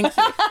 Thank you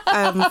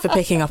for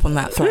picking up on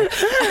that thread.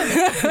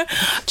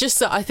 Just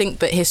that I think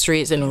that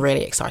history is in a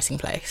really exciting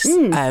place,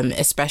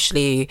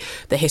 especially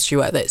the history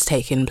work that's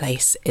taken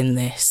place in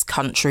this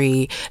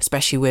country,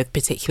 especially with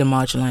particular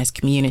marginalised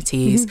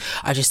communities.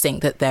 I just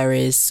think that there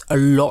is a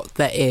lot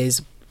that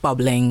is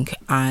bubbling,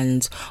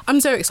 and I'm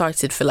so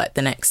excited for like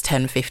the next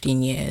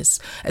 10-15 years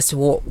as to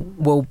what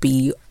will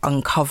be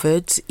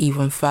uncovered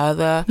even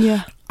further.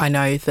 I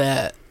know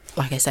that,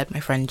 like I said, my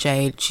friend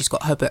Jade, she's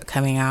got her book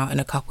coming out in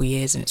a couple of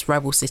years, and it's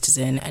Rebel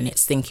Citizen, and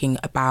it's thinking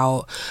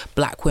about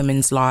black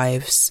women's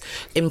lives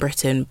in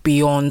Britain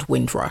beyond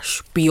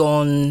Windrush,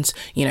 beyond,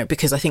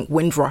 because I think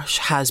Windrush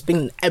has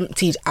been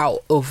emptied out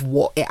of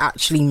what it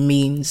actually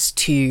means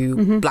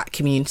to black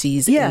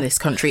communities in this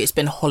country. It's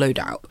been hollowed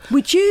out.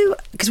 Would you,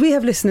 because we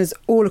have listeners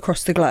all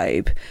across the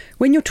globe,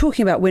 when you're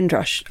talking about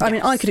Windrush, I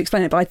mean, I could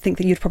explain it, but I think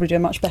that you'd probably do a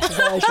much better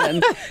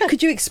version.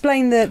 Could you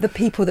explain the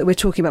people that we're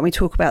talking about when we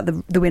talk about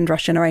the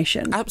Windrush generation?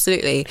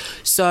 Absolutely.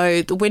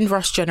 So the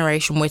Windrush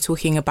generation, we're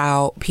talking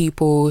about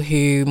people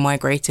who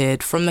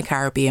migrated from the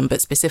Caribbean,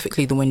 but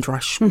specifically the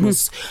Windrush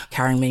was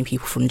carrying many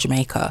people from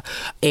Jamaica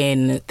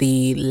in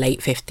the late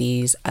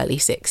 50s, early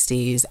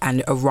 60s,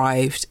 and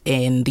arrived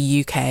in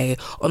the UK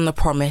on the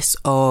promise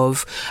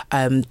of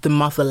the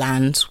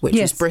motherland, which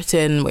was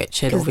Britain, which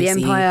had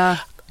obviously... the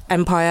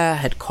Empire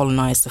had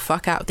colonised the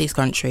fuck out of these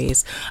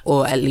countries,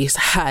 or at least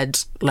had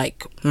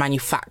like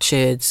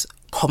manufactured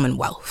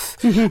Commonwealth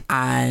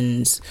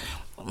and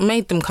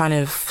made them kind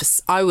of,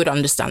 I would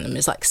understand them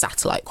as like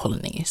satellite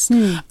colonies.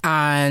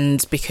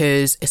 And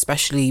because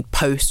especially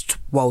post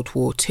World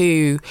War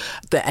II,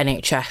 the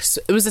NHS,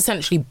 it was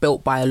essentially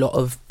built by a lot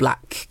of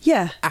black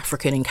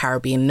African and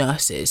Caribbean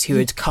nurses who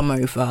had come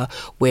over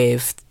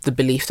with the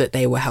belief that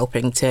they were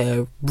helping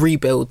to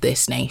rebuild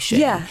this nation.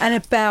 Yeah, and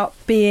about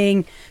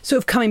being sort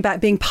of coming back,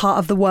 being part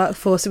of the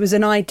workforce. It was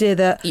an idea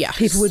that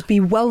people would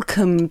be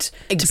welcomed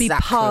to be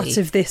part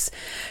of this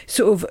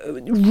sort of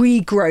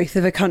regrowth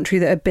of a country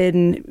that had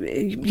been,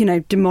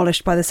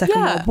 demolished by the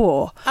Second World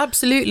War.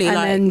 Absolutely. And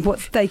then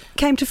what they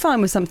came to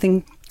find was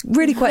something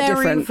really quite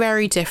different.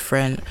 Very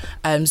different.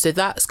 So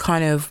that's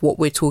kind of what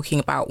we're talking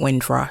about,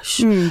 Windrush.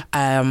 And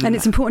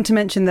it's important to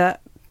mention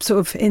that sort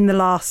of in the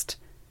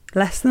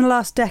less than the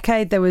last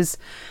decade, there was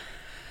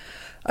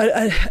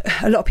a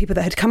lot of people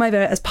that had come over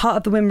as part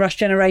of the Windrush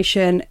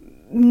generation,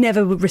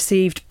 never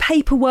received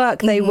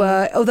paperwork. They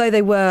were, although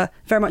they were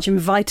very much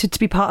invited to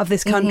be part of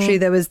this country,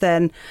 there was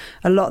then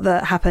a lot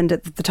that happened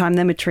at the time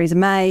then with Theresa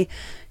May,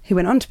 who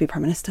went on to be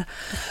Prime Minister.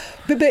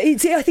 But I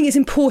think it's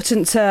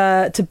important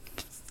to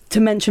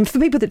mention, for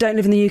people that don't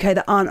live in the UK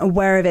that aren't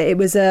aware of it,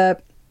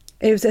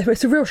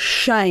 it's a real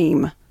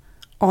shame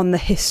on the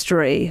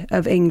history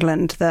of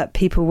England that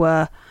people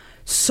were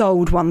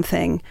sold one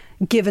thing,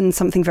 given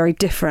something very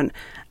different,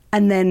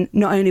 and then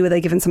not only were they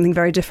given something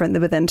very different, they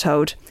were then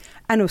told,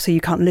 and also you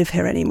can't live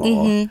here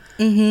anymore.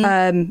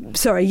 I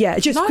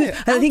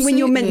think when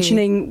you're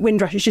mentioning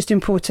Windrush, it's just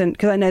important,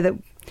 because I know that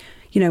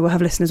we'll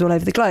have listeners all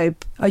over the globe.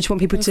 I just want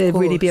people to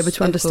really be able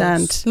to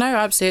understand. No,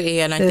 absolutely.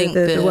 And I think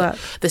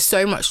there's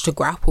so much to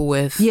grapple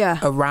with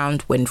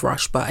around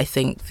Windrush, but I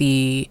think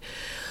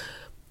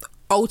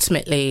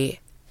ultimately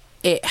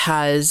it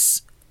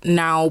has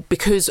now,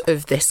 because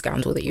of this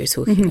scandal that you were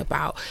talking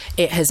about,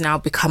 it has now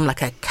become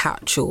like a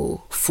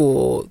catch-all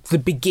for the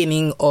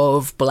beginning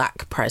of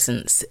black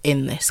presence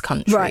in this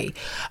country,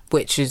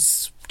 which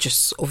is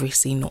just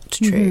obviously not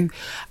true.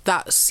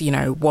 That's,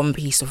 one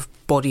piece of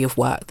body of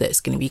work that's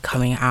going to be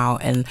coming out,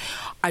 and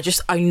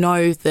I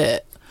know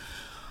that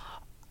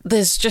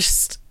there's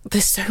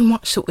so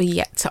much that we're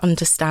yet to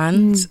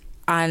understand,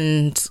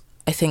 and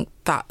I think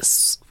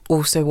that's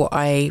also what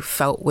I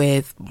felt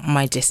with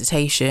my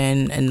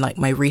dissertation and like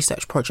my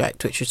research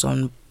project, which was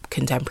on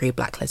contemporary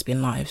black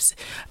lesbian lives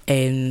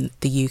in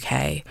the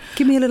UK.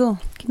 Give me a little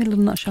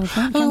nutshell of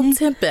that. A little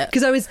tidbit.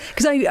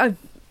 Because I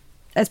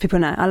as people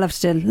know, I love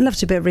to do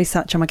a bit of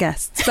research on my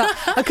guests, but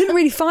I couldn't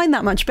really find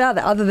that much about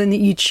it other than that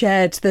you'd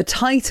shared the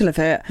title of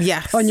it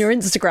on your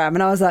Instagram,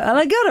 and I was like,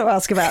 I got to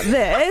ask about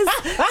this.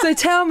 So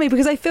tell me,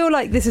 because I feel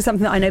like this is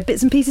something that I know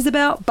bits and pieces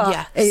about,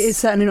 but it is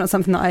certainly not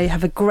something that I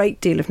have a great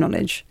deal of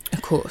knowledge.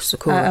 Of course,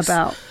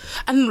 about.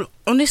 And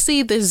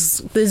honestly, there's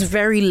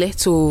very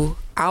little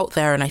out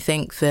there, and I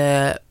think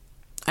that,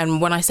 and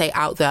when I say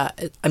out there,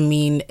 I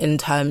mean in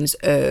terms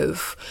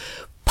of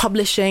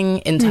publishing,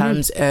 in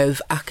terms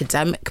of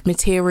academic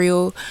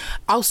material.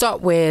 I'll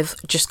start with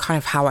just kind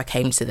of how I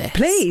came to this.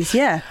 Please,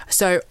 yeah.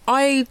 So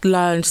I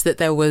learned that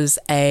there was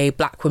a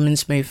black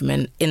women's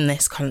movement in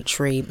this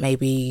country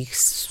maybe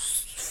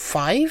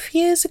 5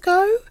 years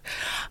ago,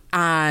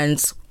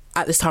 and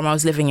at this time I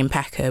was living in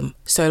Peckham,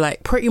 so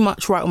like pretty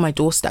much right on my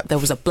doorstep there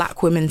was a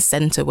black women's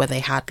centre where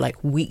they had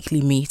like weekly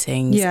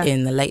meetings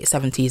in the late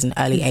 70s and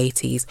early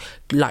 80s,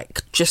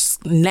 like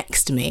just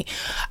next to me,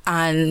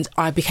 and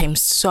I became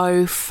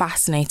so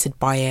fascinated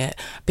by it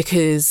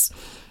because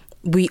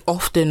we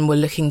often were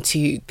looking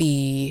to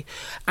the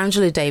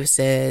Angela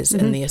Davises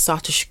and the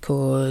Assata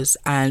Shakurs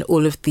and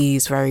all of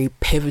these very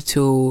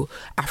pivotal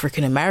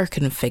African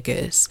American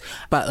figures,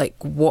 but like,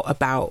 what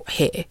about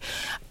here?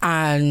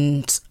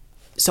 And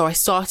so I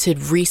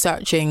started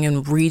researching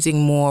and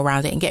reading more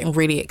around it and getting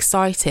really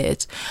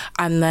excited,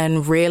 and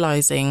then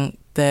realizing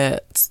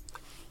that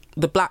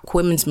the Black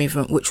women's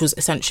movement, which was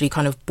essentially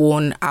kind of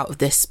born out of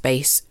this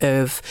space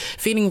of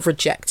feeling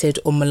rejected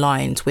or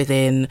maligned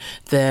within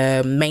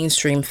the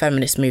mainstream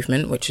feminist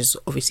movement, which is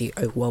obviously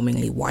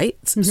overwhelmingly white.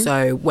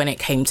 So when it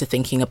came to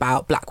thinking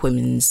about Black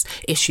women's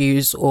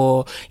issues,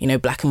 or, you know,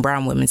 Black and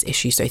brown women's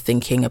issues, so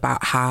thinking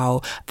about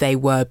how they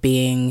were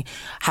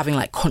having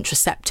like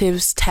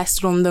contraceptives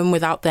tested on them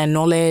without their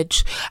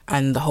knowledge,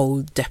 and the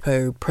whole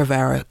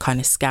Depo-Provera kind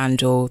of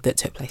scandal that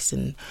took place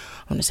in,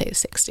 I want to say, the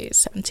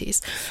 60s,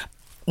 70s.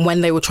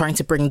 When they were trying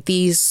to bring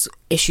these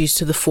issues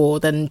to the fore,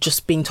 then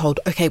just being told,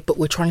 okay, but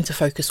we're trying to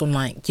focus on,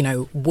 like, you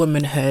know,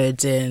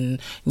 womanhood and,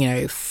 you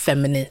know,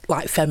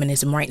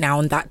 feminism right now,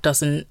 and that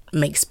doesn't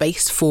make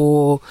space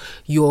for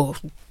your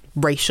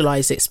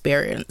racialized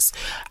experience.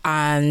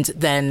 And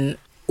then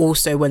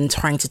also when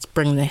trying to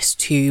bring this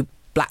to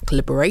Black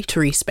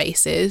liberatory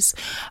spaces,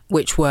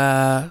 which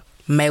were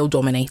male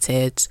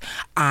dominated,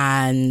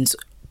 and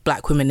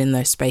Black women in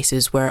those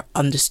spaces were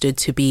understood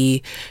to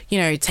be, you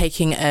know,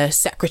 taking a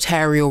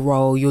secretarial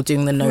role. You're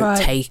doing the note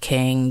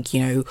taking,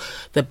 you know,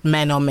 the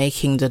men are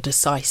making the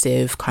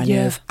decisive kind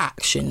of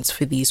actions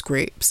for these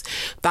groups.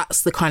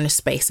 That's the kind of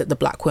space that the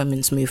Black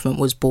women's movement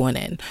was born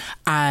in.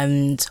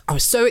 And I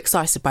was so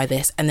excited by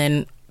this, and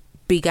then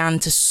began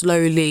to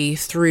slowly,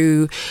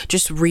 through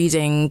just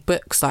reading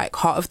books like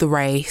Heart of the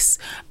Race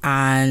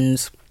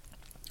and,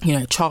 you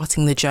know,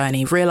 charting the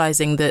journey,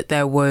 realizing that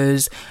there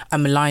was a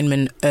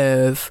malignment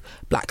of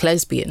Black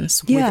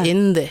lesbians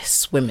within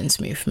this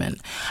women's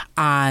movement,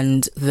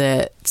 and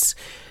that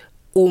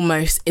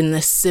almost in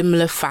the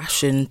similar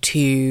fashion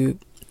to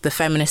the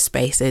feminist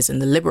spaces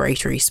and the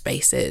liberatory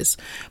spaces,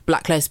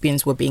 Black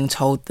lesbians were being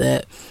told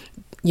that,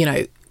 you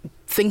know,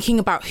 thinking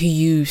about who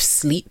you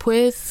sleep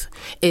with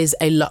is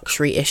a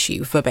luxury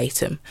issue,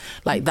 verbatim.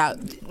 Like, that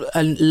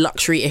a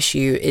luxury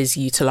issue is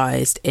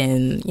utilised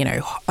in, you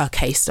know, a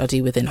case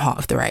study within Heart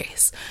of the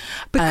Race.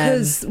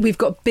 Because we've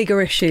got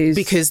bigger issues.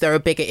 Because there are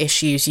bigger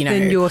issues, you know.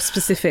 Than your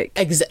specific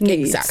needs.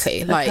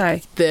 Exactly.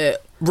 Like, the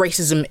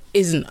racism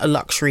isn't a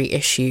luxury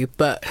issue,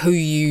 but who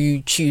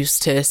you choose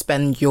to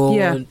spend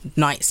your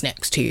nights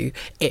next to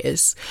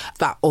is.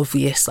 That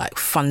obvious, like,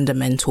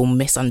 fundamental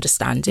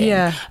misunderstanding.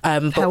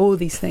 But how all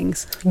these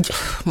things,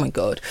 oh my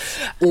God,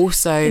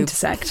 also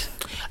intersect.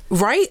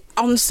 Right,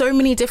 on so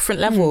many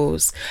different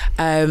levels.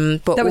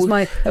 But that was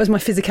my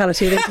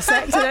physicality of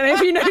intersect. I don't know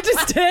if you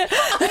noticed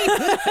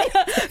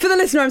it. For the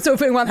listener, I'm sort of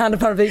putting one hand in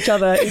front of each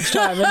other each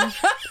time.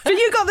 But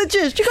you got the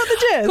gist.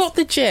 Got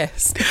the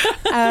gist.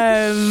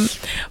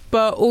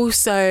 But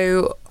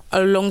also,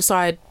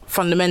 alongside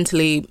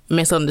fundamentally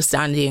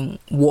misunderstanding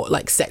what,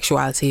 like,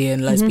 sexuality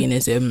and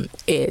lesbianism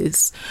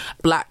is,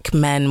 Black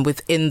men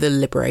within the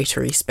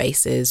liberatory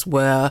spaces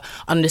were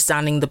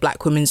understanding the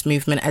Black women's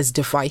movement as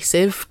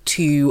divisive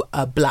to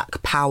a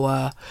Black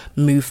power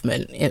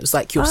movement. It was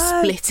like, you're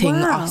splitting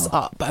us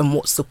up, and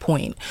what's the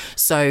point?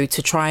 So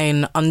to try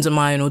and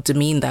undermine or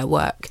demean their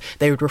work,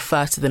 they would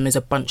refer to them as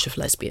a bunch of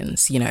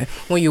lesbians. You know,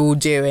 what you're all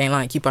doing,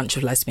 like, you bunch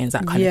of lesbians,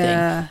 that kind of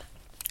thing.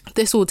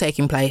 This all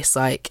taking place,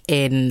 like,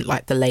 in,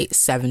 like, the late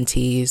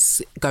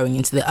 70s going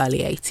into the early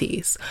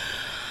 80s.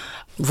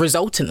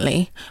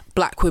 Resultantly,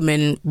 Black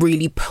women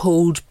really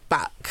pulled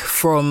back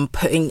from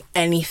putting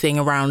anything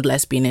around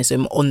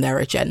lesbianism on their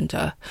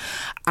agenda,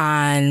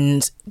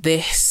 and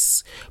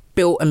this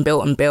built and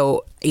built and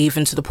built,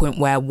 even to the point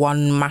where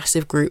one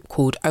massive group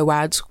called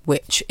OAD,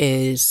 which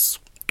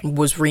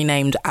was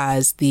renamed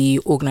as the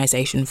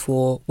Organisation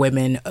for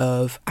Women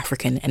of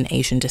African and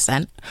Asian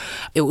Descent.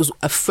 It was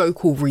a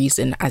focal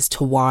reason as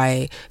to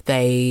why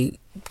they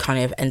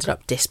kind of ended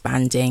up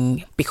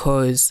disbanding,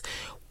 because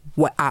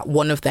at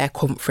one of their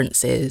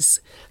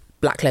conferences,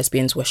 Black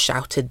lesbians were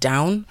shouted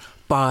down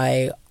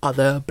by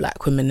other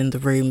Black women in the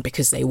room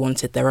because they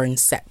wanted their own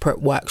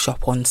separate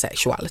workshop on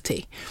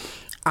sexuality.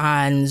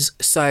 And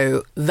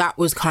so that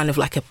was kind of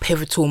like a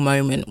pivotal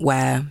moment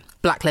where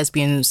Black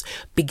lesbians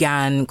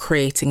began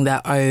creating their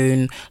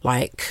own,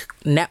 like,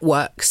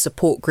 networks,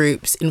 support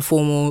groups,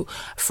 informal,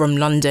 from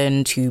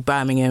London to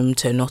Birmingham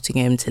to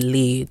Nottingham to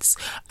Leeds,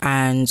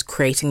 and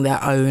creating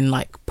their own,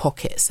 like,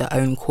 pockets, their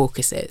own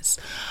caucuses.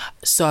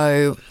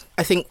 So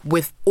I think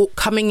with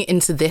coming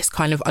into this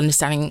kind of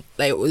understanding,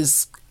 it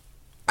was,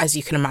 as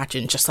you can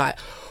imagine, just like,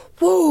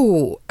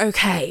 whoa,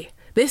 okay,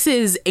 this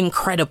is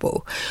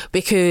incredible,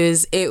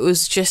 because it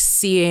was just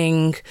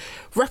seeing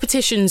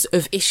repetitions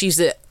of issues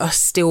that are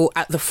still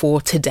at the fore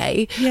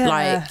today.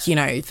 Like, you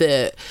know,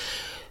 that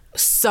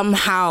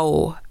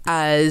somehow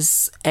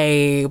as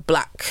a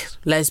Black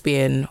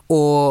lesbian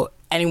or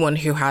anyone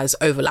who has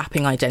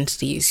overlapping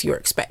identities, you're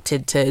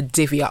expected to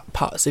divvy up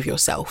parts of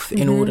yourself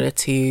in order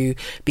to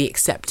be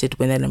accepted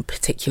within a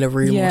particular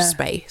room or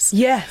space.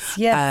 Yes.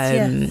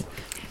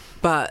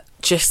 But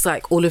just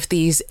like all of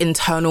these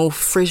internal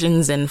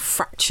frissions and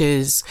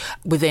fractures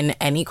within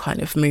any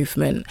kind of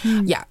movement.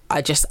 Yeah,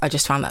 I just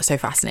found that so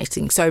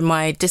fascinating. So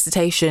my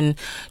dissertation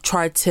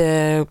tried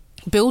to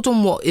build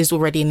on what is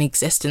already in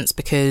existence,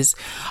 because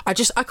I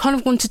kind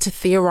of wanted to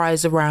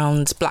theorize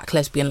around Black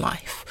lesbian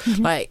life.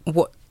 Like,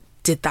 what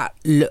did that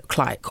look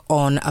like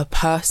on a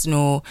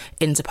personal,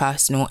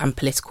 interpersonal and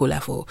political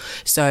level?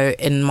 So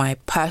in my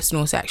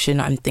personal section,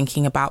 I'm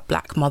thinking about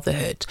Black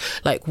motherhood.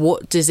 Like,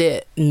 what does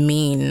it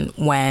mean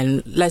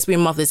when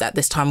lesbian mothers at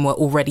this time were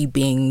already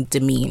being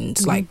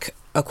demeaned, like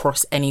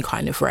across any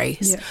kind of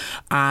race,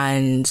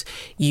 and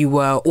you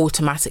were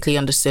automatically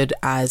understood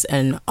as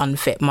an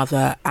unfit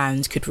mother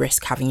and could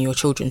risk having your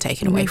children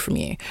taken away from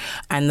you.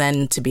 And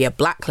then to be a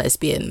Black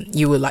lesbian,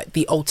 you were like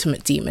the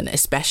ultimate demon,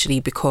 especially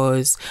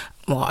because,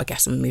 well, I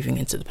guess I'm moving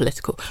into the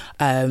political,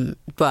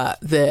 but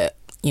the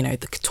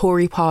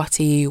Tory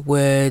party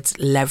would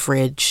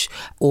leverage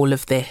all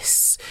of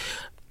this.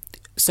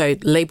 So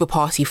Labour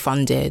Party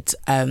funded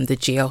the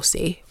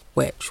GLC,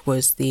 which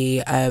was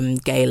the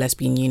gay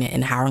lesbian unit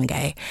in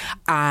Haringey,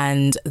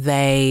 and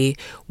they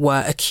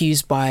were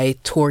accused by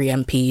Tory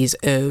MPs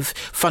of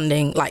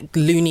funding like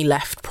loony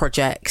left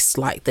projects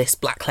like this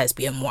Black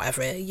lesbian,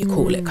 whatever you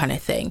call it, kind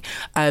of thing.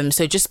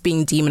 So just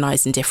being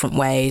demonized in different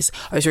ways.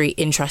 I was really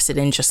interested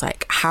in just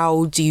like,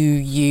 how do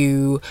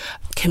you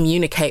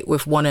communicate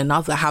with one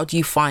another? How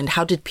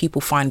did people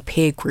find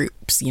peer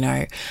groups,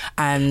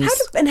 and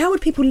how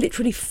would people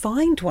literally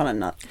find one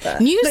another?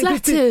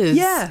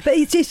 Newsletters. But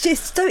it's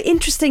just so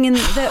interesting. And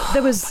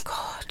there was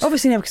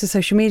obviously now, because of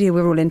social media,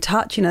 we're all in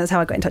touch. That's how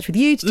I got in touch with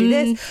you to do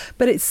this.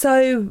 But it's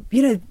so,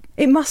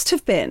 it must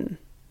have been,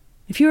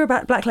 if you were a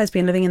Black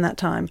lesbian living in that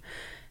time,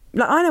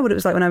 like, I know what it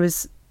was like when I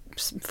was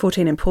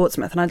 14 in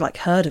Portsmouth and I'd like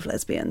heard of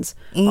lesbians.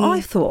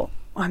 I thought,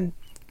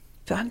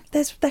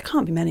 there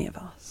can't be many of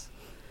us.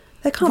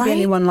 There can't be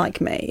anyone like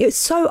me. It's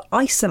so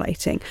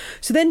isolating.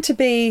 So then to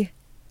be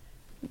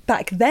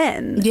back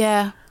then,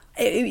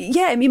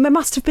 it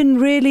must have been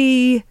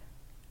really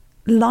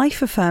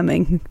life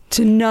affirming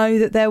to know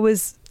that there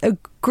was a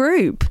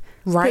group,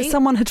 that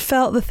someone had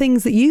felt the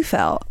things that you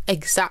felt.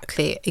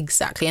 Exactly.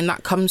 And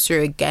that comes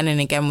through again and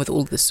again with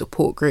all the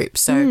support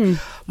groups. So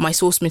my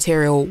source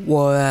material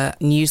were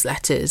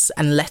newsletters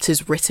and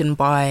letters written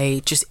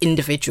by just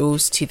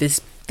individuals to these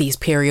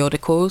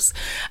periodicals,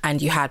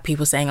 and you had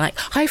people saying like,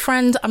 "Hi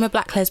friend, I'm a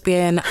Black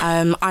lesbian,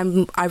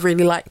 I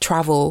really like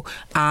travel,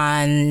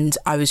 and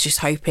I was just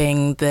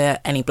hoping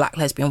that any Black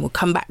lesbian would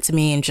come back to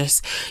me and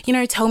just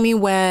tell me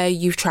where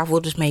you've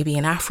traveled, maybe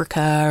in Africa,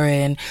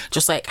 and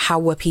just like, how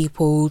were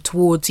people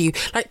towards you?"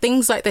 Like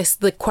things like this,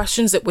 the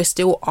questions that we're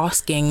still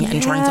asking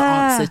and trying to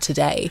answer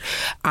today.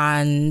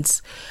 And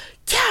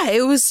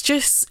it was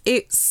just,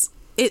 it's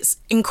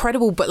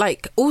incredible. But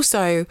like,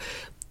 also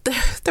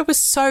there was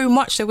so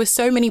much, there were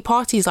so many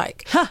parties,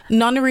 like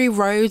Nunnery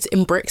Road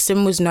in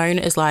Brixton was known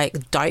as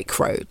like Dyke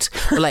Road,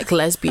 or like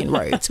Lesbian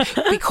Road,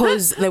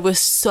 because there were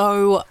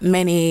so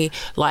many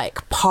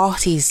like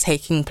parties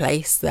taking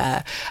place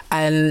there.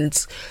 And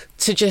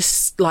to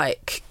just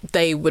like,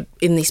 they would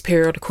in these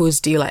periodicals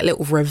do like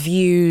little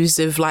reviews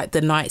of like the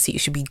nights that you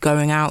should be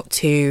going out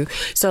to.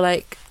 So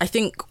like, I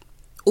think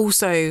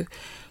also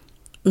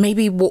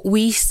maybe what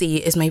we see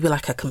is maybe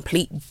like a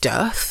complete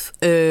dearth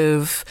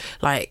of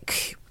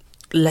like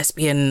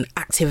lesbian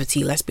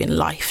activity, lesbian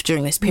life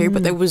during this period,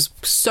 but there was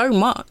so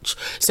much.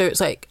 So it's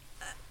like,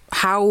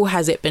 how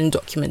has it been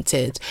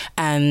documented,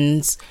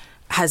 and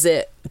has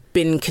it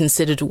been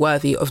considered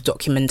worthy of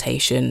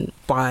documentation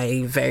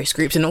by various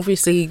groups? And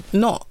obviously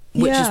not,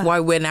 which is why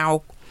we're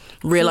now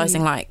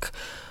realizing like,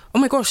 oh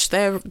my gosh,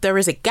 there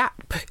is a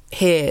gap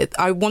here.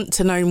 I want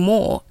to know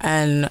more.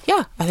 And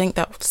I think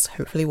that's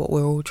hopefully what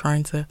we're all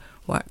trying to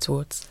work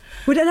towards.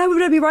 Would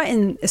I be right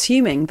in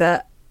assuming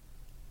that,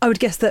 I would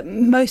guess that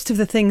most of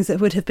the things that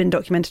would have been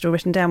documented or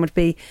written down would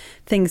be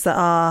things that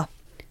are,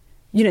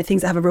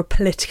 things that have a real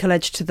political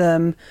edge to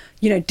them,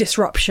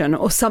 disruption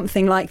or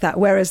something like that.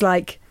 Whereas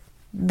like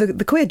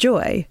the queer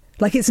joy,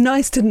 like, it's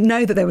nice to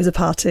know that there was a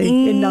party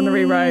in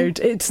Nunnery Road.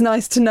 It's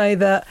nice to know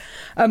that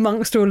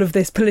amongst all of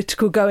this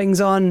political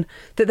goings on,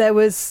 that there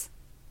was,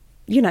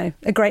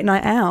 a great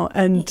night out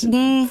and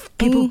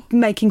people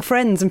making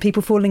friends and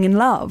people falling in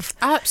love.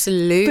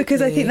 Absolutely.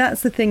 Because I think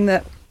that's the thing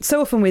that so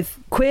often with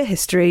queer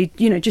history,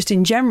 just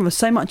in general,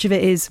 so much of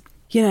it is,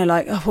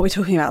 like, what are we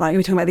talking about? Like, are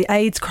we talking about the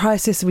AIDS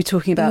crisis? Are we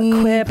talking about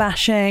queer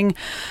bashing?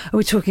 Are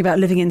we talking about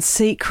living in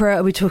secret?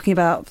 Are we talking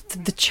about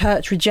the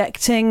church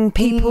rejecting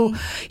people?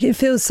 It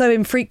feels so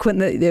infrequent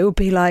that it would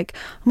be like,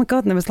 oh my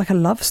God, and there was like a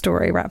love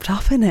story wrapped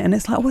up in it. And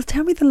it's like, well,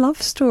 tell me the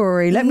love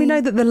story. Let me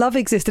know that the love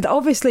existed.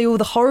 Obviously, all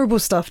the horrible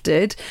stuff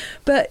did.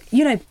 But,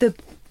 the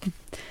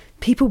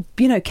people,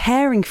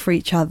 caring for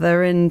each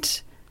other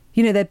and,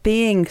 there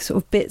being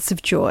sort of bits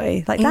of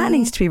joy, like that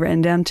needs to be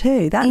written down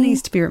too. That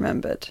needs to be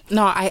remembered.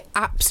 No, I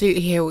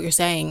absolutely hear what you're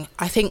saying.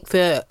 I think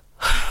that,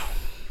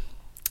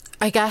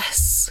 I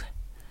guess,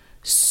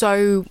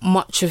 so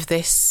much of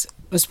this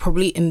was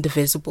probably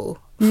indivisible.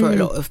 for a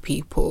lot of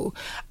people.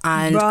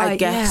 And I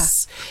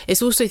guess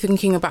it's also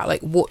thinking about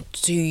like, what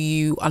do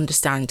you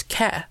understand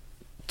care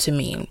to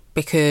mean?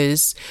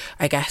 Because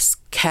I guess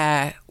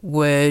care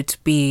would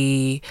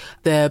be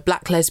the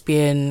Black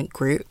lesbian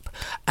group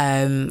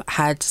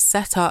had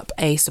set up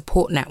a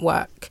support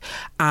network,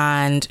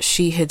 and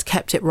she had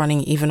kept it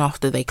running even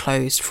after they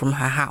closed from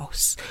her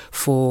house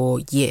for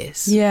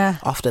years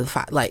after the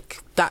fact.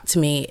 Like, that to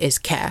me is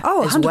care.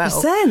 Oh, as 100%,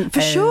 well.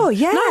 for sure.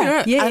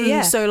 Yeah.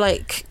 Yeah. So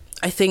like,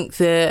 I think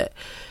that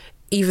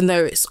even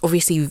though it's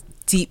obviously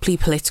deeply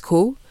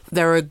political,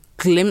 there are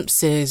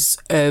glimpses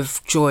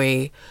of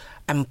joy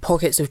and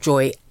pockets of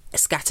joy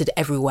scattered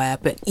everywhere.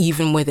 But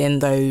even within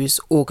those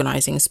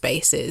organising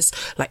spaces,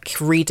 like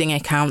reading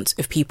accounts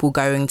of people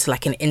going to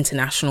like an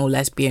international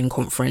lesbian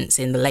conference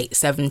in the late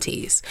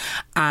 70s,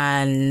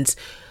 and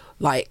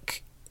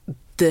like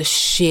the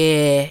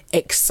sheer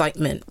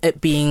excitement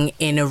at being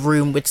in a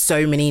room with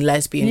so many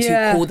lesbians who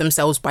call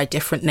themselves by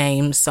different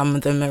names. Some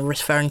of them are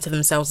referring to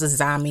themselves as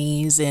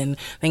Zammies and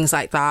things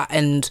like that,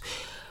 and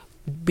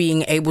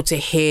being able to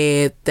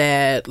hear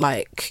their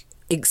like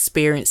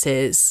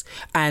experiences,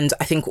 and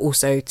I think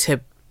also to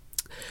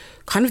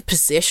kind of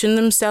position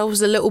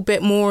themselves a little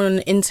bit more on an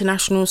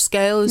international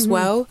scale as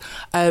well.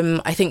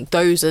 I think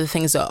those are the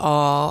things that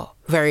are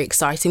very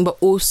exciting, but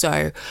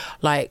also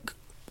like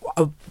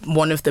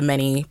one of the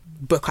many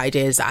book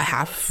ideas that I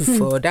have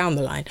for down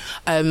the line.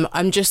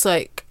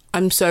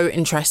 I'm so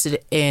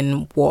interested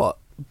in what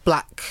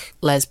Black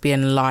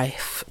lesbian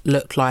life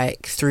looked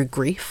like through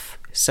grief.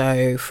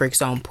 So, for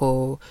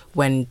example,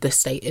 when the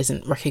state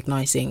isn't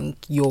recognising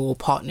your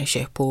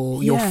partnership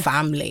or your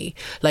family,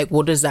 like,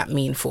 what does that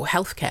mean for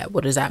healthcare?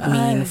 What does that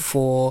mean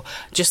for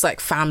just like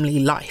family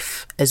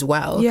life as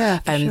well?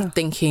 And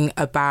thinking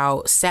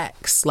about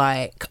sex,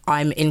 like,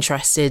 I'm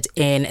interested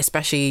in,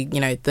 especially, you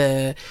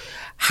know,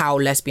 how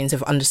lesbians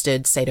have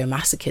understood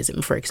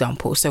sadomasochism, for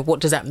example. So what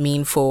does that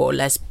mean for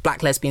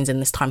Black lesbians in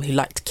this time who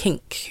liked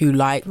kink, who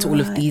liked all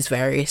of these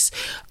various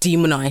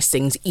demonized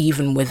things,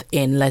 even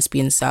within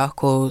lesbian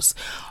circles?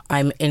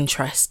 I'm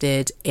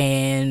interested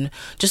in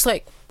just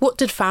like, what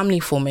did family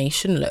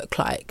formation look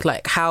like?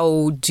 Like,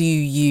 how do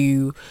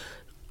you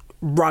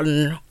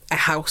run a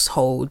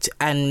household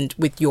and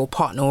with your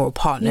partner or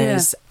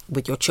partners,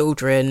 with your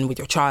children, with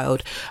your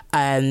child,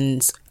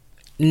 and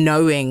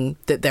knowing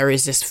that there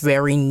is this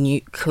very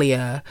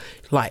nuclear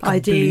like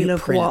ideal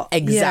blueprint. Of what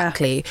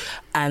exactly.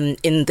 And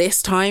in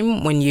this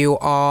time when you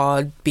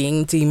are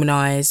being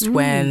demonized,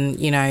 when,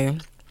 you know,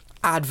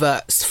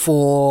 adverts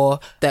for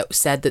that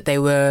said that they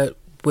would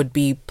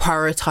be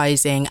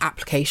prioritizing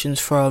applications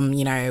from,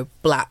 you know,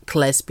 Black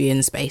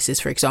lesbian spaces,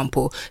 for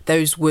example,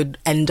 those would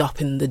end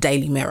up in the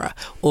Daily Mirror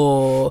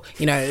or,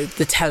 you know,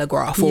 the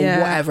Telegraph or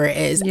whatever it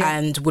is,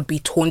 and would be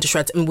torn to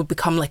shreds and would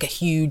become like a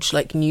huge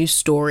like news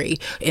story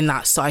in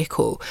that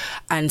cycle.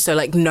 And so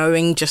like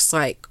knowing just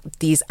like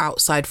these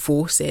outside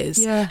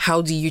forces,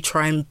 how do you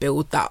try and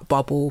build that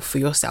bubble for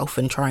yourself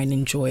and try and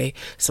enjoy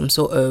some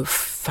sort of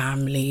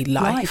family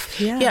life?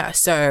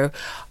 So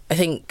I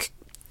think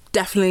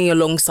definitely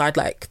alongside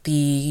like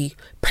the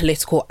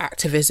political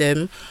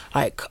activism,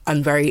 like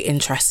I'm very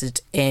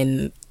interested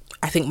in,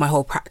 I think my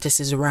whole practice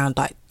is around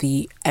like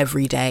the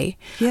everyday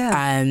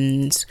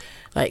and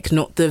like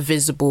not the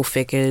visible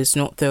figures,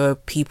 not the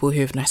people who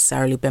have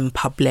necessarily been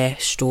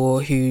published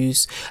or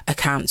whose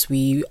accounts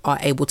we are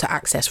able to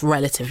access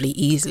relatively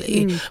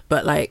easily,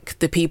 but like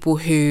the people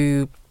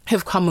who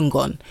have come and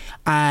gone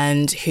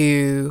and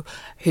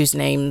whose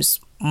names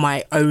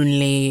might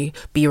only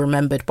be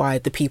remembered by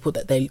the people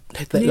that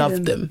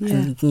loved them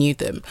and knew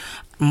them.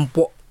 And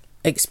what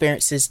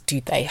experiences do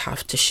they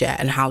have to share,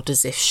 and how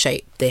does this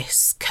shape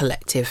this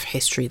collective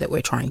history that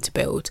we're trying to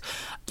build?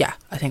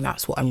 I think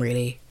that's what I'm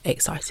really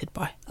excited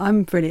by.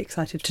 I'm really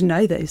excited to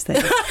know those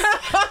things.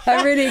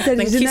 I'm really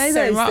excited to know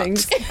those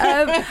things.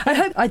 I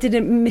hope I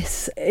didn't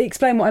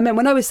explain what I meant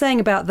when I was saying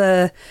about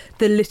the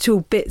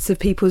little bits of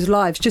people's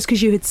lives, just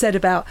because you had said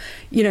about,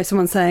 you know,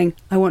 someone saying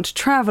I want to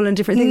travel and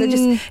different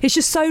things. It's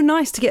just so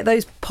nice to get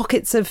those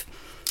pockets of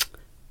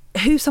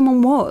who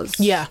someone was.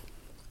 Do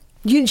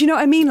you know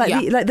what I mean? Like,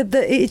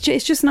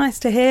 it's just nice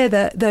to hear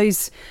that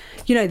those,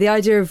 you know, the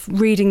idea of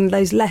reading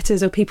those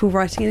letters or people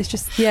writing, and it's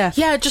just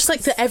just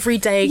like the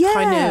everyday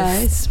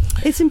kind of.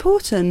 It's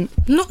important.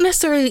 Not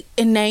necessarily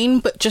inane,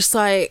 but just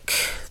like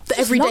the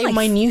everyday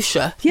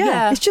minutiae.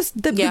 It's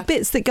just the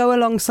bits that go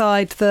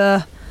alongside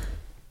the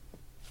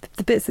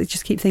bits that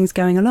just keep things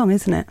going along,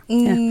 isn't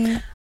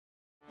it?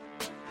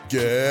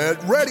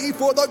 Get ready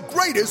for the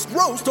greatest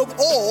roast of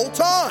all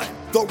time,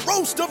 the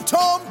Roast of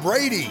Tom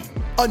Brady,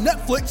 a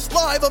Netflix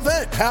live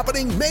event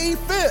happening May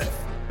 5th.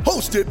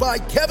 Hosted by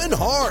Kevin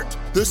Hart,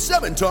 the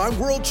 7-time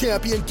world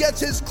champion gets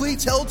his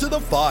cleats held to the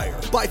fire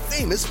by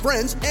famous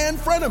friends and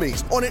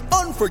frenemies on an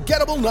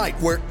unforgettable night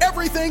where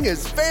everything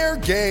is fair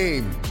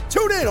game.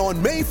 Tune in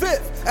on May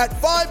 5th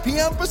at 5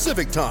 p.m.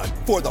 Pacific time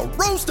for the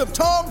Roast of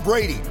Tom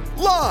Brady,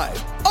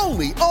 live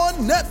only on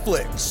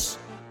Netflix.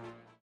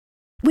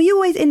 Were you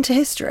always into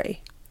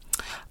history?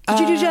 Did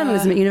you do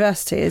journalism at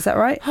university? Is that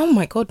right? Oh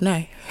my God,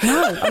 no.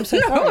 No, I'm so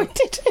sorry. No, I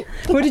didn't.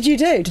 What did you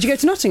do? Did you go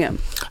to Nottingham?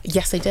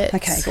 Yes, I did.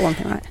 Okay, got one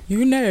thing right.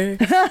 You know.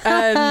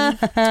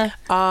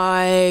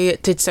 I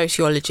did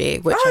sociology,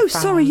 which I found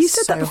sorry, you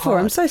said that so before.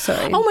 hard. I'm so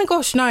sorry. Oh my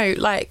gosh, no.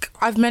 Like,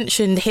 I've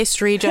mentioned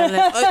history,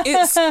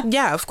 journalism.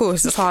 Yeah, of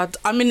course, it's hard.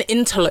 I'm an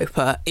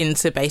interloper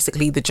into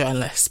basically the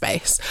journalist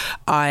space.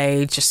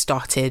 I just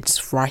started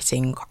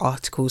writing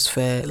articles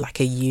for like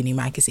a uni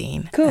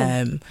magazine. Cool.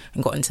 And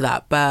got into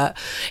that. But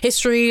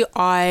history,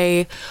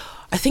 I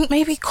think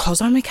maybe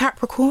because I'm a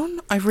Capricorn,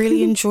 I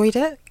really enjoyed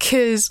it,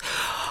 because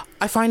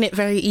I find it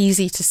very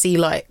easy to see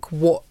like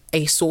what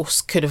a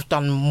source could have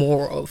done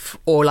more of,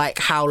 or like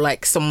how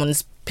like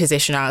someone's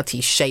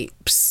positionality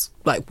shapes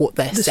like what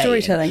they're saying.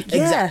 Storytelling.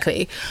 Yeah.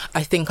 Exactly.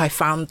 I think I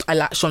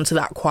latched onto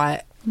that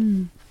quite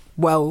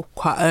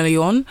early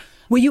on.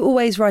 Were you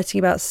always writing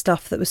about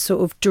stuff that was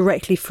sort of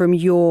directly from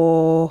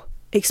your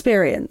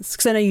experience?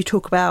 Because I know you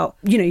talk about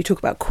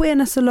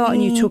queerness a lot,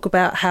 and you talk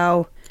about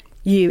how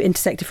you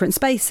intersect different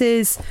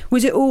spaces.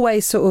 Was it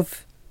always sort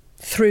of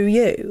through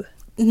you?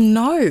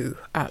 No,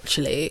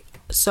 actually.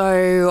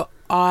 So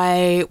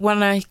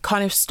when I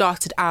kind of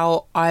started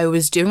out, I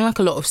was doing like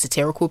a lot of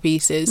satirical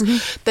pieces.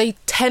 Mm-hmm. They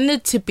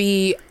tended to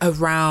be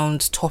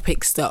around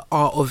topics that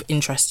are of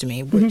interest to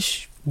me,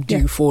 which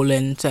do fall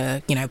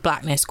into,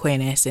 blackness,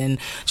 queerness, and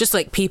just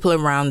like people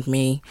around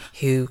me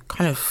who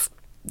kind of,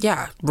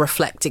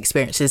 reflect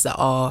experiences that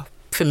are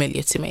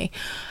familiar to me.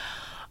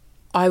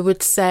 I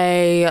would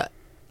say,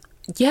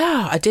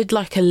 I did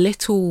like a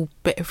little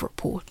bit of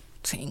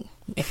reporting,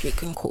 if you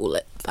can call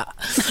it that.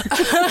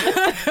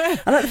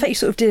 I like the fact you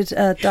sort of did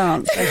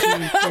dance as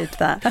you did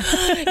that.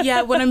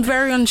 Yeah, when I'm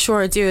very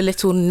unsure, I do a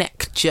little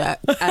neck jerk.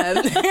 But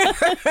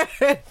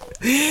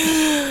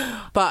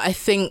I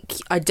think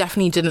I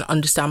definitely didn't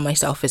understand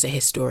myself as a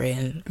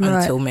historian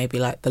until maybe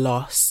like the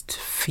last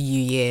few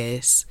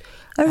years.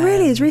 Oh,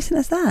 really? As recent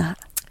as that?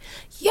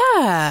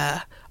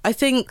 Yeah. I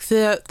think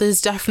that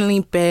there's definitely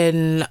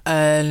been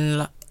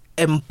an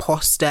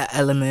imposter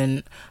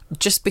element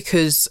just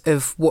because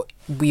of what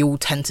we all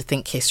tend to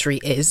think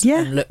history is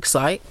and looks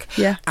like.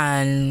 Yeah.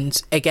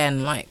 And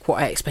again, like what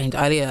I explained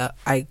earlier,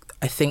 I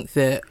think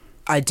that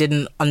I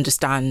didn't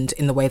understand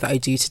in the way that I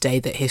do today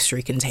that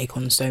history can take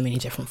on so many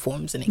different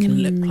forms and it can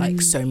look like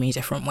so many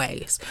different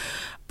ways.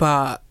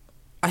 But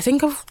I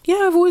think I've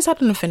always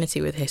had an affinity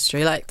with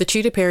history. Like the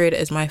Tudor period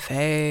is my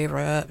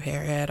favourite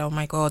period. Oh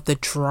my God, the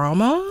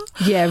drama.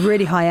 Yeah,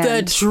 really high end.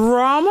 The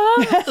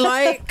drama,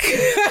 like...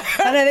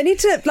 I know, they need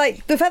to,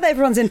 like, the fact that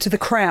everyone's into The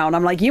Crown,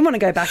 I'm like, you want to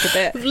go back a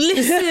bit.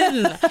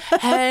 Listen,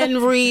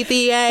 Henry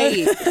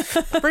VIII,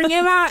 bring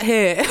him out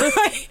here.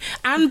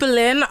 Anne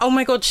Boleyn, oh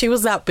my God, she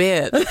was that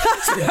bitch.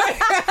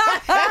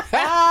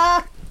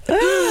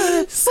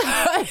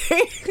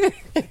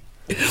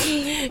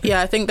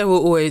 Yeah, I think there were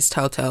always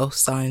telltale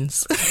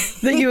signs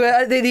that you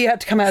had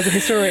to come out as a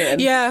historian.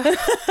 Yeah.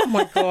 Oh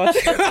my God.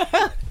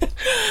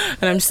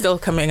 And I'm still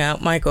coming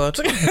out. My God.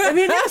 I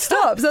mean, it never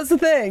stops. That's the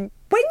thing.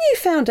 When you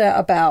found out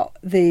about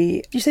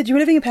you said you were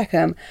living in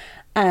Peckham,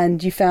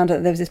 and you found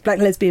out there was this black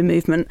lesbian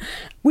movement.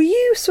 Were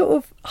you sort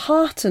of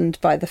heartened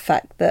by the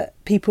fact that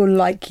people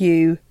like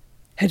you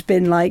had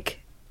been like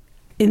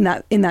in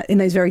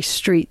those very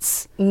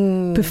streets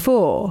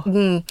before?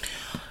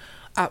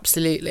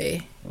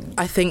 Absolutely.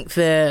 I think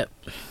that,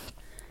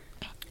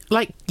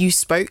 like you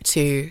spoke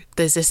to,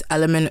 there's this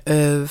element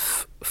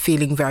of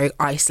feeling very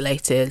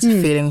isolated,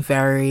 feeling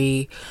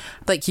very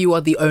like you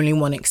are the only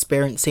one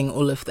experiencing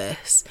all of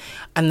this.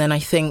 And then I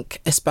think,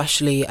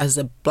 especially as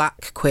a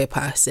black queer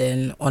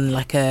person on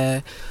like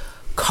a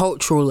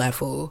cultural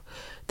level,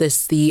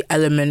 there's the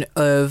element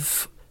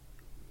of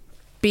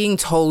being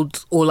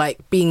told or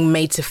like being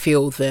made to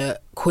feel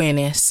that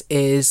queerness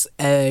is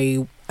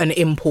an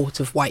import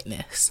of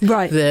whiteness.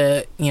 Right.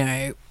 That,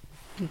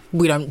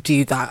 we don't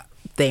do that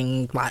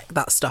thing, like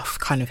that stuff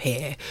kind of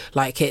here.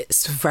 Like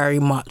it's very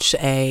much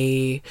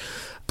a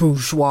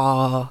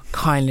bourgeois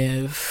kind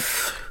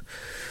of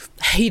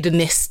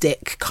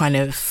hedonistic kind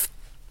of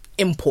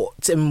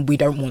import, and we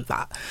don't want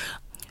that.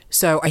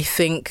 So I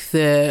think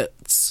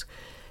that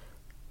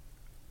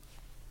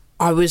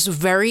I was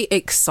very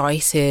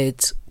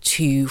excited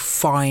to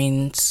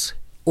find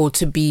or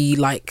to be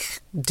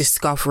like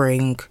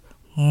discovering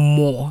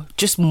more,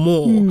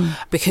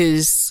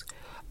 because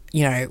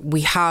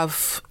we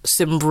have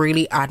some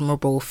really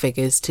admirable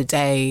figures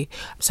today,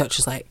 such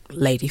as like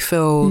Lady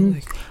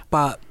Phyll,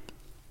 but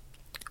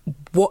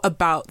what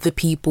about the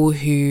people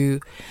who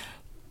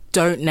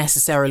don't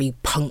necessarily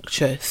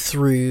puncture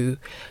through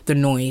the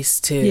noise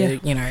to,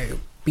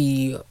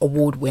 be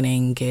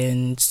award-winning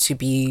and to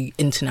be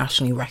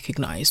internationally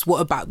recognised?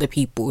 What about the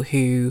people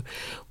who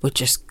were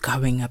just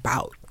going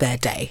about their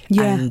day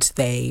and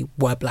they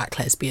were black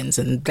lesbians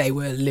and they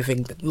were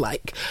living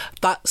like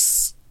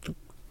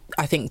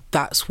I think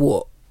that's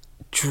what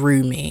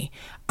drew me,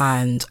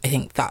 and I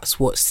think that's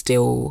what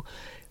still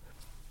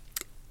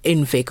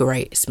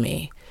invigorates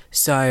me.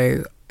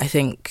 So I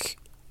think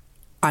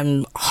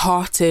I'm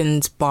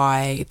heartened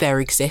by their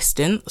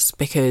existence,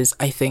 because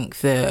I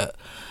think that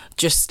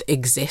just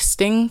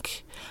existing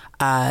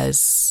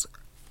as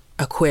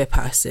a queer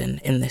person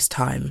in this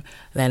time,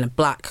 then a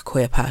black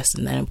queer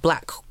person, then a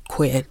black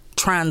queer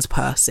trans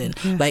person,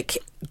 like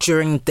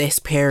during this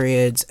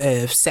period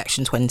of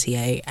Section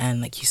 28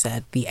 and, like you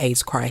said, the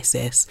AIDS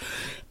crisis,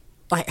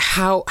 like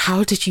how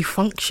did you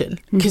function?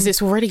 Because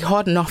it's already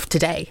hard enough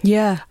today.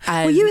 Yeah.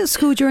 And were you at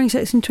school during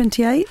Section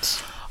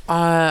 28?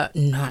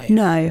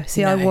 No.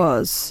 See, I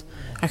was.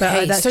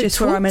 Okay, that's so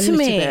just where I'm a little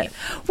bit.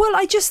 Well,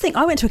 I just think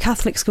I went to a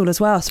Catholic school as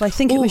well, so I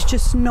think it was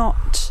just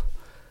not.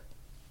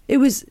 It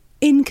was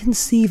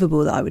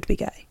inconceivable that I would be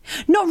gay.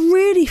 Not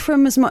really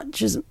from as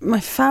much as my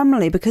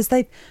family, because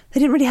they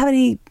didn't really have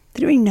any.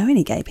 They didn't really know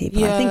any gay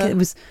people. Yeah. I think it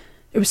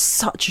was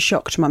such a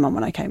shock to my mum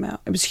when I came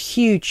out. It was a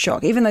huge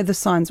shock, even though the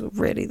signs were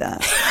really there.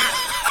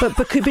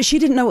 but she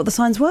didn't know what the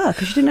signs were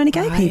because she didn't know any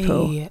gay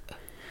people.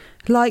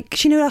 Like,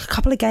 she knew like a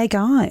couple of gay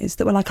guys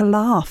that were like a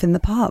laugh in the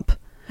pub.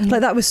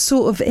 Like, that was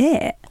sort of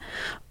it.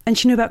 And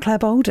she knew about Claire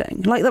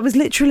Balding. Like, that was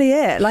literally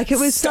it. Like, it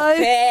was like,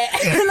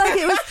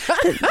 it was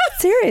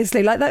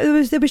seriously, like,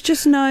 that, there was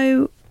just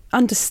no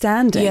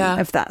understanding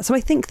of that. So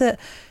I think that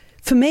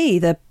for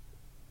me,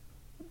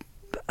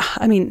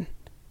 I mean,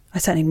 I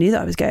certainly knew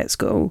that I was gay at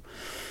school,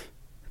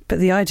 but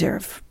the idea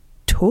of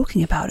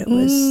talking about it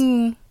was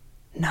no,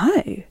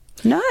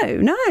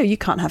 you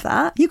can't have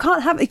that. You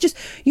can't have it. Just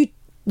you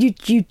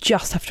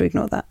just have to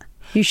ignore that.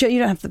 You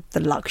don't have the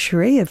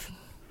luxury of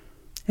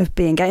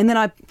being gay. And then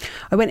I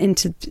went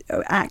into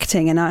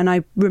acting, and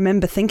I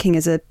remember thinking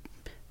as a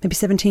maybe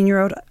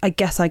 17-year-old, I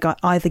guess I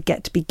either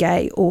get to be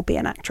gay or be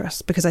an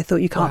actress, because I thought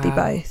you can't be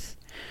both.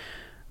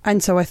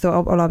 And so I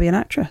thought, I'll be an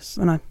actress.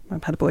 And I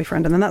had a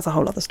boyfriend, and then that's a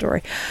whole other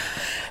story.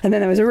 And then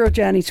there was a real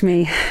journey to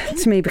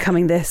me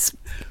becoming this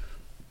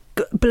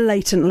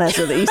blatant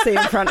Leslie that you see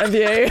in front of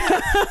you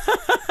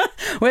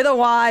with a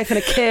wife and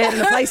a kid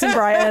and a place in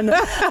Brighton.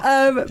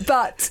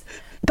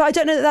 But I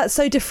don't know that that's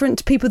so different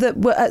to people that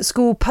were at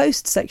school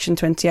post Section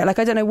 28. Like,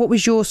 I don't know, what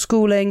was your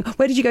schooling?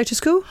 Where did you go to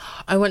school?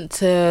 I went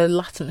to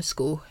Latimer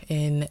School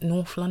in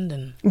North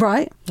London.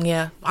 Right.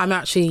 Yeah. I'm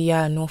actually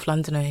North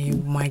Londoner who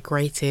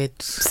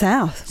migrated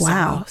south.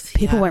 Wow.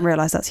 People won't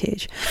realise that's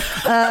huge.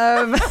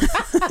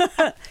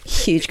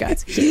 Huge,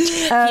 guys.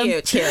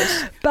 Huge.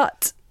 Huge.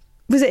 But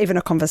was it even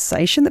a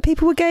conversation that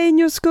people were gay in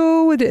your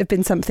school? Would it have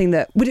been something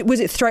that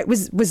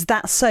was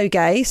that so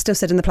gay still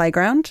said in the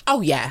playground? Oh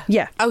yeah.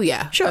 Yeah. Oh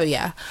yeah. Sure. Oh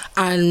yeah.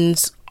 And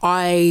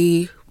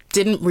I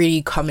didn't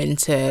really come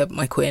into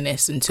my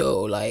queerness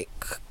until like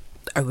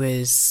I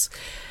was,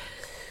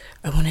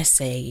 I want to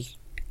say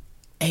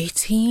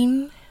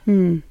 18,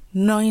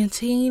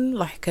 19,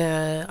 like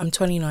I'm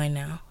 29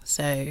 now,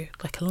 so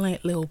like a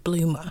light little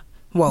bloomer.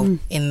 Well,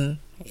 in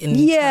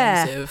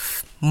terms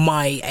of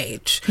my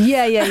age.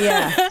 Yeah.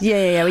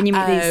 When you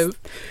meet these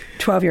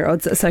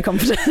 12-year-olds that are so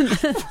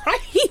confident.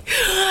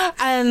 Right.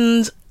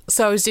 And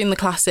so I was doing the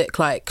classic,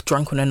 like,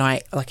 drunk on a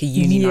night, like a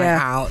uni night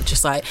out.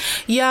 Just like,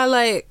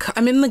 like,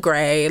 I'm in the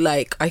grey.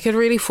 Like, I could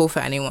really fall for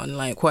anyone,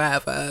 like,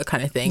 whatever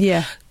kind of thing.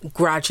 Yeah.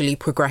 Gradually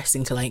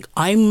progressing to, like,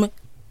 I'm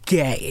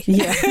gay.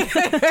 Yeah.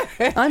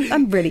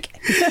 I'm really gay.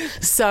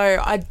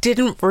 So I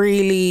didn't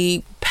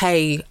really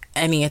pay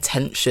any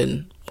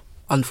attention,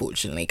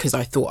 unfortunately, because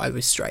I thought I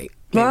was straight.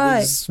 Right. It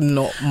was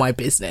not my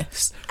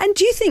business. And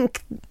do you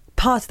think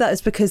part of that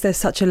is because there's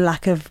such a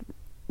lack of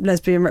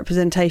lesbian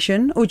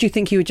representation, or do you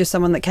think you were just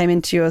someone that came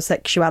into your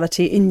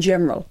sexuality in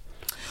general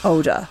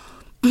older?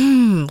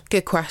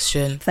 Good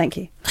question. Thank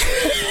you.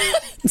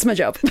 It's my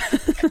job.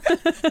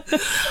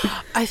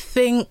 I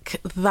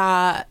think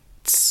that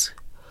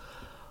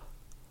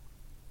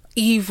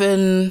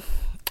even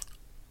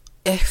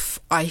if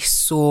I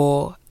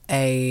saw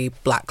a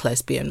black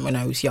lesbian when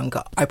I was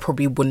younger, I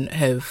probably wouldn't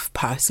have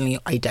personally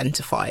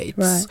identified.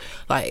 Right.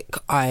 Like,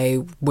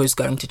 I was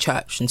going to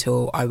church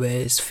until I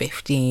was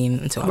 15,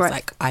 until I was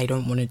like, I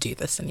don't want to do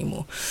this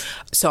anymore.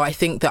 So I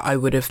think that I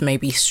would have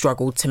maybe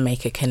struggled to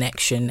make a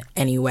connection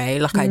anyway.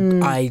 Like,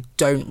 I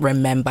don't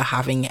remember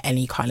having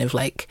any kind of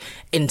like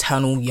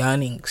internal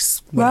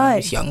yearnings when I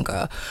was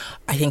younger.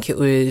 I think it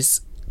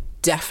was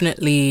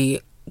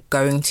definitely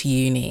going to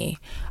uni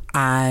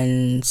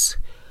and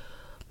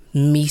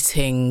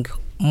meeting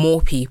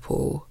more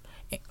people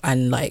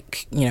and,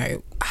 like, you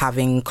know,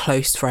 having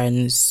close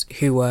friends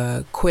who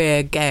were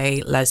queer,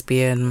 gay,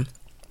 lesbian,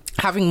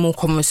 having more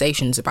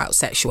conversations about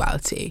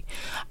sexuality,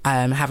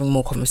 having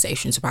more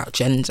conversations about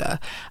gender,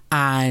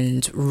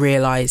 and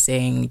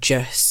realising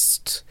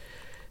just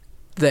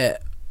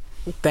that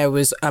there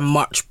was a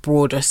much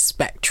broader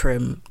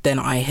spectrum than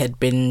I had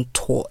been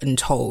taught and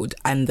told,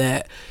 and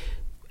that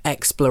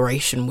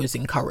exploration was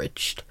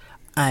encouraged.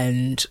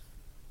 And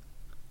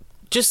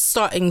just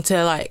starting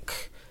to,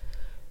 like,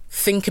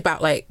 think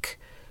about, like,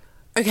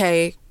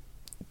 okay,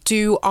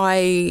 do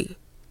I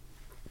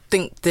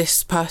think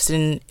this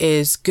person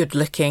is good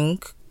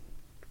looking,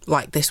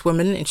 like this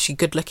woman? Is she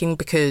good looking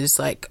because,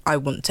 like, I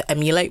want to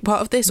emulate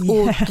part of this?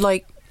 Or,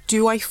 like,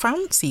 do I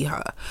fancy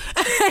her?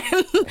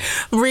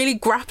 Really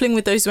grappling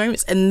with those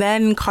moments, and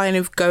then kind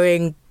of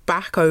going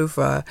back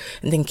over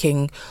and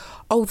thinking,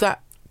 oh,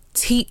 that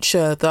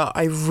teacher that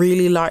I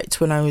really liked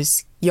when I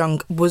was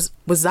young. Was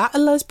that a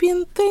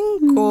lesbian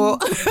thing? Or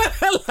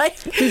like,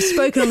 we've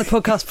spoken on the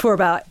podcast before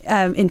about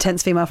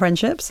intense female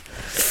friendships,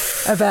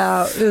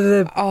 about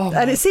the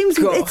and it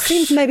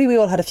seems maybe we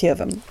all had a few of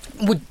them.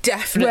 Would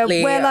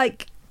definitely where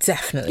like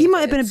definitely you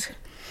might have been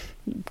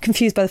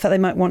confused by the fact they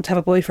might want to have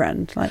a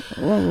boyfriend. Like,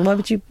 well, why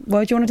would you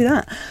want to do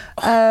that?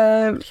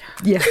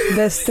 Yeah,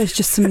 there's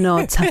just some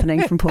nods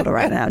happening from Paula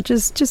right now.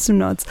 Just some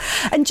nods.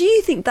 And do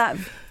you think that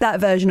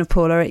version of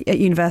Paula at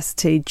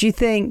university? Do you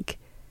think,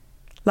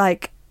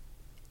 like,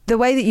 the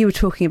way that you were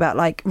talking about,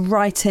 like,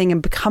 writing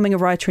and becoming a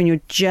writer and your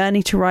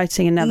journey to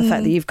writing, and now the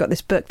fact that you've got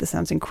this book that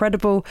sounds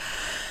incredible,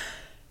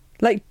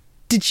 like,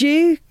 did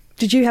you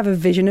have a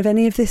vision of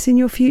any of this in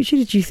your future?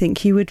 Did you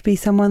think you would be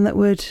someone that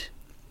would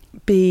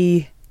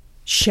be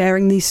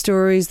sharing these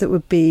stories, that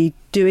would be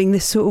doing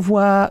this sort of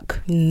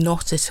work?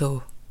 Not at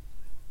all.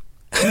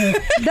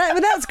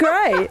 That's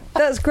great.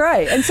 That's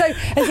great. And so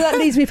that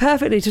leads me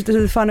perfectly to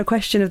the final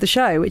question of the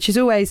show, which is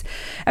always,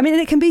 I mean,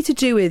 and it can be to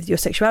do with your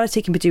sexuality,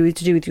 it can be to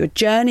do with your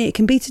journey, it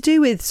can be to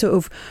do with sort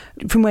of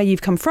from where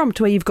you've come from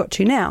to where you've got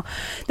to now.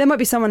 There might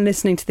be someone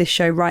listening to this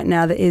show right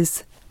now that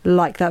is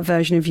like that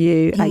version of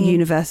you at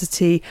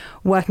university,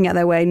 working out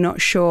their way, not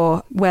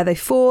sure where they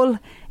fall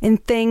in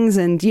things,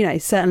 and, you know,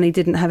 certainly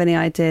didn't have any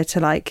idea to,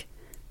 like,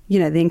 you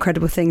know, the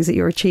incredible things that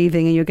you're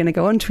achieving and you're going to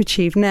go on to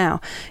achieve now.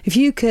 If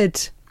you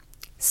could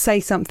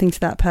say something to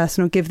that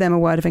person or give them a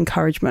word of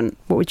encouragement,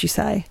 what would you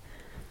say?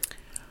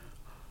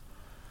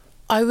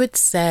 I would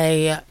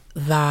say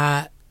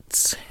that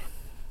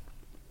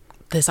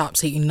there's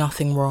absolutely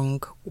nothing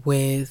wrong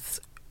with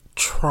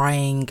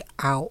trying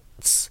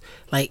out,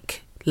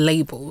 like,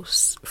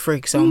 labels, for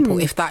example.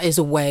 If that is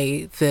a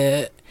way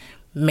that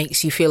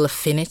makes you feel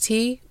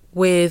affinity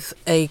with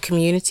a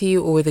community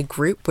or with a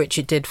group, which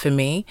it did for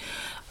me,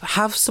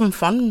 have some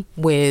fun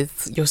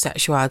with your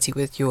sexuality,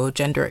 with your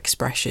gender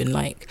expression.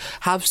 Like,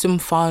 have some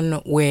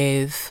fun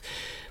with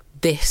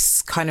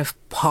this kind of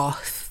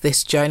path,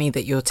 this journey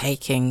that you're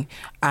taking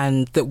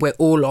and that we're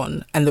all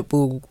on and that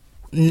we'll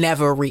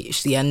never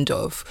reach the end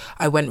of.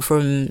 I went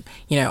from,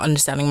 you know,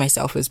 understanding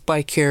myself as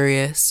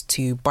bi-curious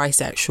to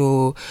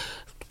bisexual,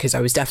 because I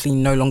was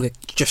definitely no longer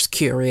just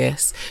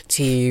curious,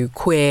 to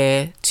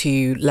queer,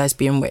 to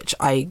lesbian,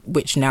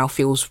 which now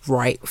feels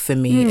right for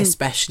me,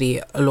 especially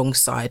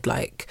alongside,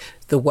 like,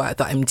 the work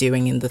that I'm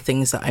doing and the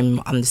things that I'm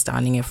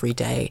understanding every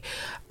day.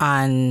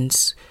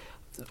 And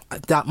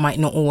that might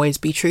not always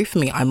be true for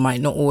me. I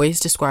might not always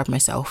describe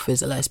myself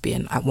as a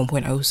lesbian. At one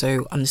point I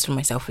also understood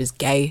myself as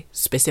gay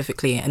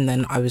specifically, and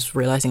then I was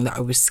realising that I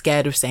was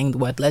scared of saying the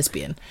word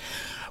lesbian.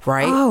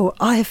 Right? Oh,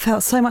 I have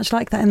felt so much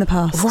like that in the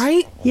past.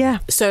 Right? Yeah.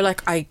 So,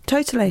 like, I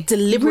totally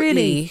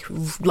deliberately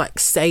like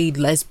say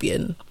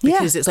lesbian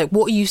because it's like,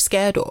 what are you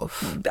scared of?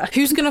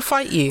 Who's going to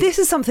fight you? This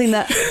is something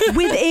that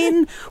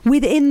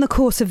within the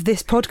course of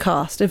this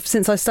podcast,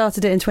 since I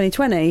started it in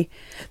 2020,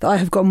 that I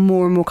have gotten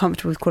more and more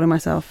comfortable with calling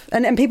myself.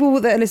 And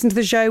people that listen to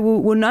the show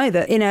will know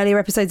that in earlier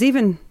episodes,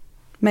 even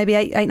maybe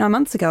 8-9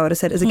 months ago, I'd have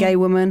said as a gay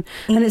woman,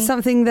 and it's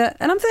something that,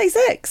 and I'm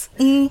 36,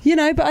 you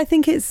know, but I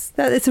think it's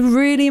a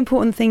really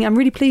important thing. I'm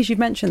really pleased you've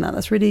mentioned that.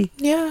 That's really,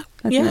 yeah.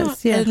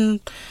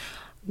 And,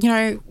 you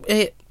know,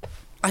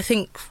 I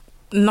think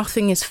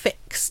nothing is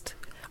fixed.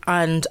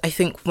 And I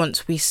think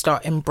once we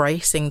start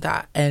embracing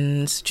that,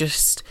 and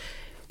just,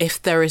 if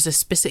there is a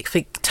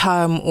specific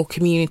term or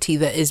community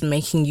that is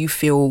making you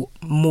feel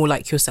more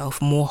like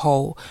yourself, more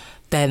whole,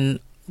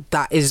 then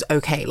that is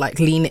okay. Like,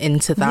 lean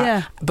into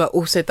that. But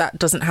also, that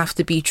doesn't have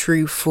to be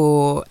true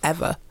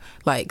forever.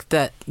 Like,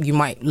 that you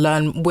might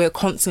learn. We're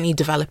constantly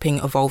developing,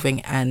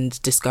 evolving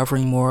and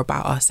discovering more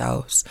about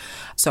ourselves.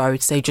 So I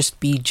would say just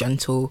be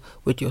gentle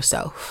with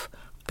yourself,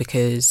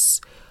 because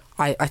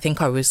I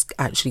think I was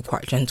actually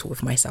quite gentle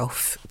with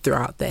myself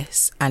throughout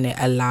this, and it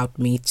allowed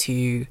me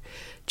to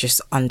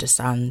just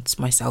understand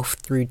myself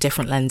through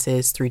different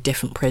lenses, through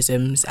different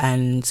prisms,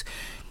 and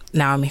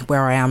now I'm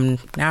where I am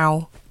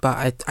now.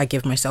 But I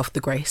give myself the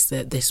grace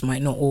that this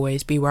might not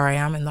always be where I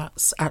am, and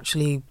that's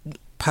actually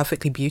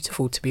perfectly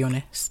beautiful, to be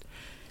honest.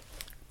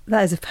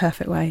 That is a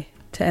perfect way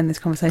to end this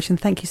conversation.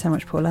 Thank you so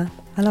much, Paula.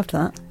 I loved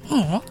that.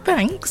 Oh,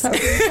 thanks. That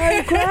was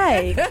so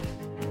great.